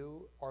that we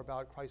do are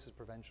about crisis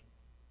prevention.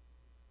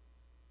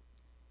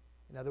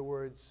 In other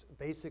words,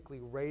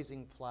 basically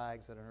raising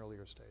flags at an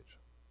earlier stage.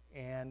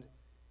 And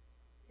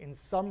in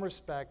some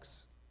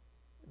respects,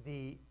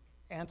 the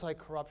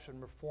anti-corruption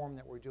reform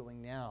that we're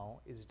doing now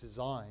is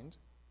designed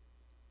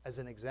as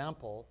an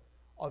example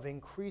of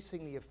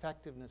increasing the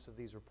effectiveness of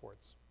these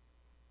reports,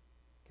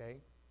 okay?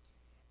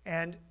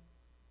 And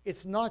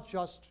it's not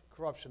just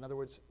corruption. In other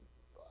words,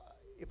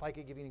 if I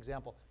could give you an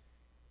example,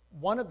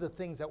 one of the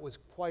things that was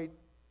quite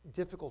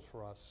difficult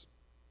for us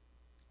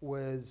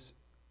was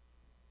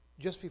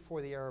just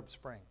before the Arab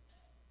Spring.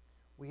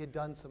 We had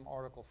done some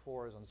Article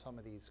 4s on some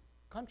of these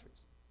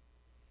countries.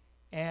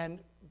 And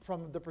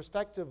from the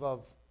perspective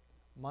of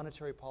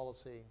monetary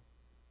policy,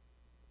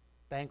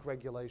 bank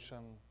regulation,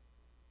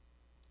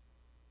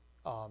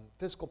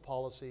 fiscal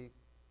policy,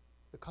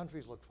 the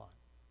countries looked fine.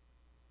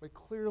 But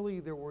clearly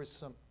there were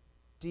some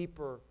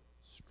deeper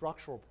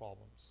structural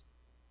problems,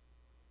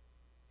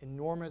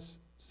 enormous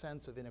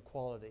sense of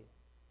inequality,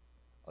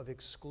 of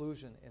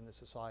exclusion in the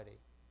society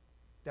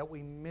that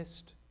we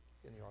missed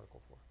in the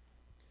Article 4.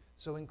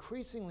 So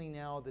increasingly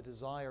now the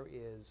desire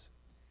is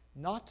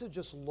not to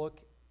just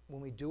look,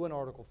 when we do an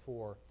Article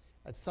 4,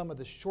 at some of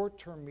the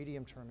short-term,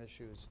 medium-term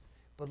issues,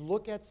 but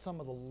look at some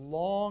of the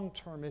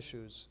long-term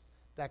issues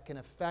that can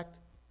affect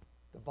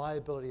the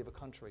viability of a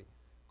country.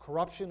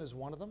 Corruption is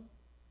one of them,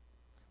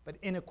 but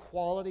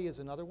inequality is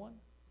another one.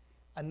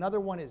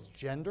 Another one is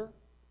gender.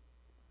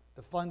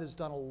 The fund has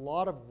done a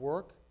lot of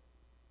work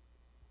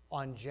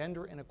on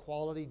gender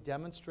inequality,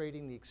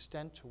 demonstrating the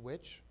extent to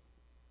which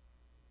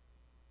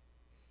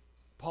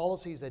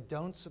policies that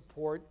don't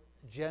support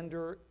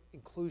gender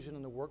inclusion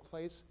in the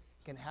workplace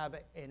can have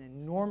an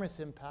enormous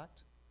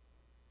impact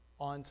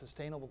on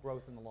sustainable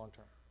growth in the long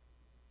term.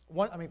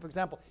 For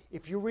example,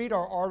 if you read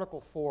our Article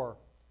 4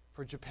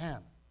 for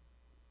Japan,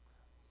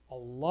 a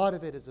lot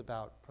of it is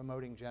about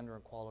promoting gender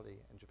equality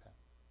in Japan.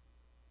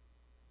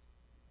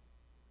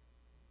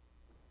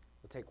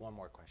 We'll take one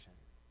more question.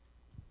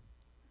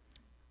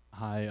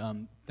 Hi,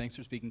 thanks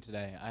for speaking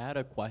today. I had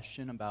a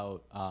question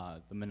about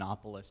the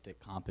monopolistic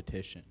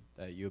competition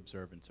that you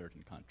observe in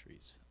certain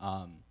countries.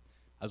 I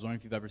was wondering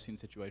if you've ever seen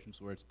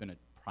situations where it's been a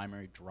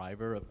primary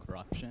driver of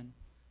corruption,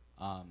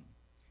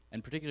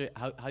 and particularly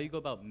how you go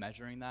about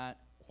measuring that,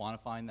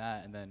 quantifying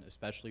that, and then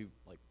especially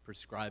like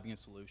prescribing a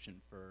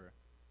solution for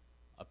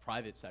a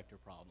private sector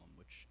problem,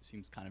 which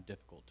seems kind of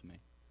difficult to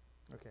me.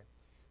 Okay,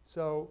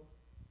 so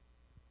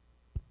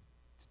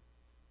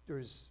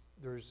there's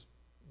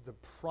the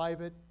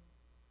private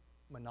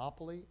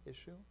monopoly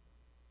issue,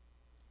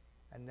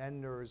 and then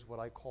there's what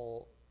I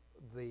call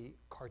the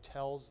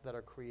cartels that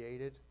are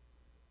created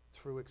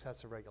through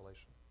excessive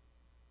regulation.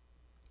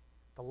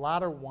 The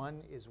latter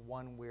one is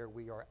one where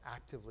we are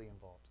actively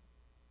involved,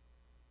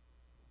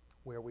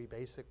 where we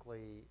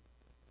basically,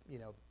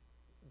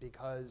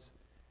 because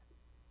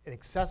an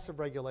excessive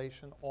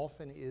regulation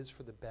often is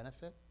for the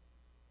benefit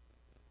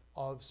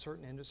of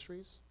certain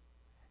industries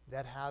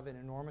that have an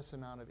enormous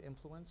amount of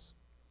influence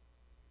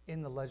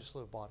in the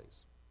legislative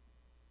bodies.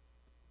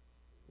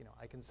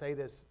 I can say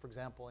this, for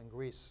example, in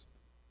Greece.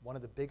 One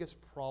of the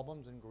biggest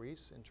problems in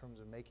Greece in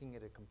terms of making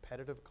it a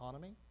competitive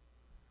economy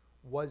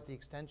was the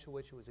extent to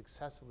which it was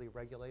excessively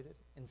regulated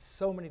in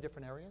so many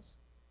different areas,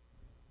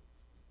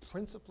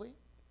 principally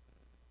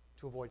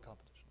to avoid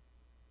competition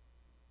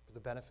for the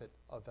benefit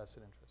of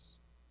vested interests.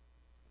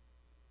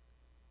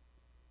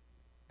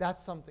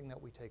 That's something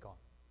that we take on.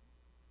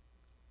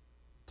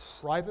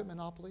 Private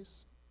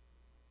monopolies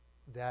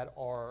that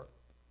are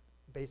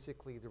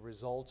basically the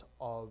result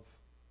of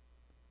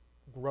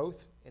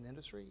growth in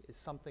industry is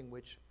something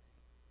which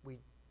we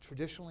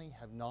traditionally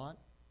have not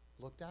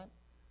looked at,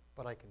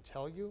 but I can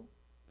tell you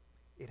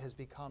it has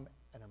become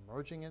an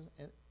emerging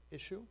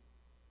issue,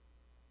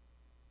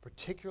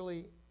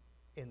 particularly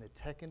in the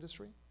tech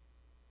industry,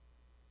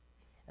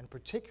 and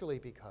particularly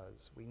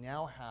because we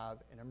now have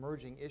an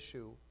emerging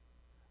issue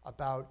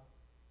about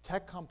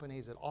tech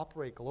companies that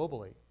operate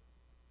globally,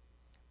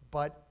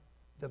 but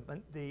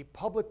the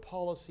public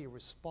policy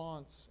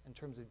response in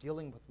terms of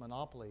dealing with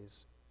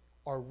monopolies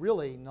are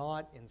really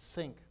not in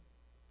sync,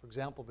 for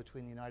example,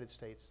 between the United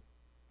States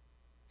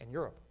and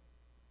Europe.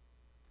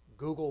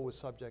 Google was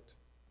subject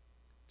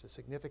to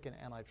significant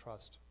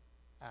antitrust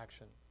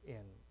action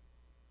in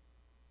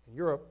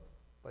Europe,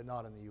 but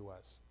not in the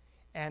US.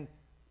 And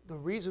the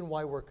reason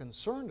why we're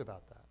concerned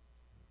about that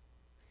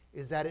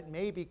is that it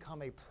may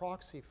become a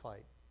proxy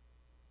fight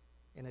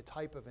in a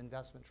type of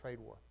investment trade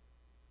war,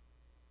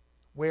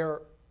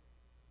 where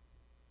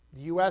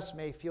the US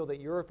may feel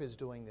that Europe is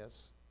doing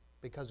this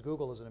because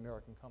Google is an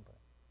American company.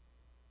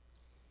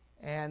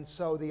 And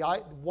so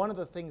one of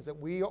the things that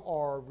we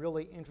are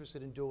really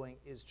interested in doing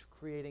is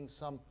creating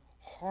some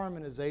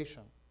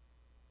harmonization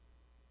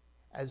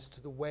as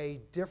to the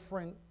way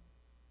different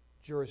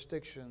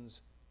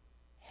jurisdictions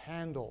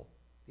handle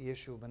the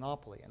issue of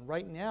monopoly. And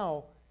right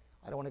now,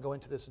 I don't want to go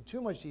into this in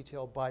too much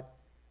detail, but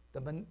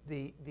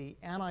the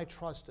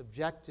antitrust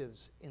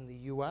objectives in the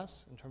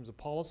US in terms of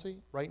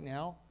policy right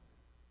now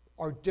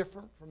are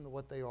different from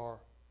what they are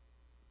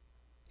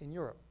in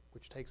Europe,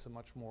 which takes a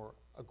much more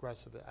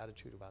aggressive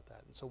attitude about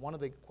that. And so one of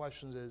the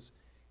questions is,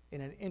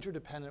 in an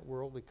interdependent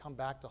world, we come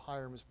back to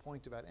Hiram's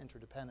point about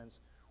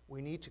interdependence,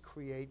 we need to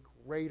create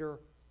greater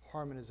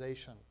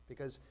harmonization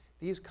because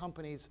these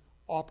companies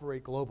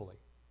operate globally,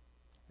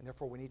 and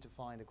therefore we need to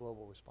find a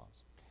global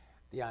response.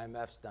 The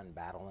IMF's done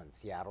battle in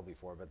Seattle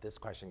before, but this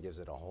question gives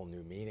it a whole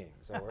new meaning.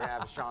 So we're going to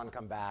have Sean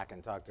come back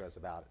and talk to us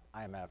about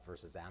IMF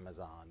versus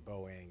Amazon,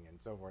 Boeing, and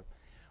so forth.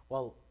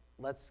 Well,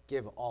 let's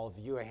give all of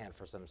you a hand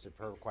for some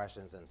superb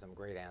questions and some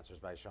great answers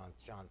by Sean.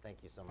 Sean,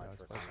 thank you so much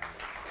for coming.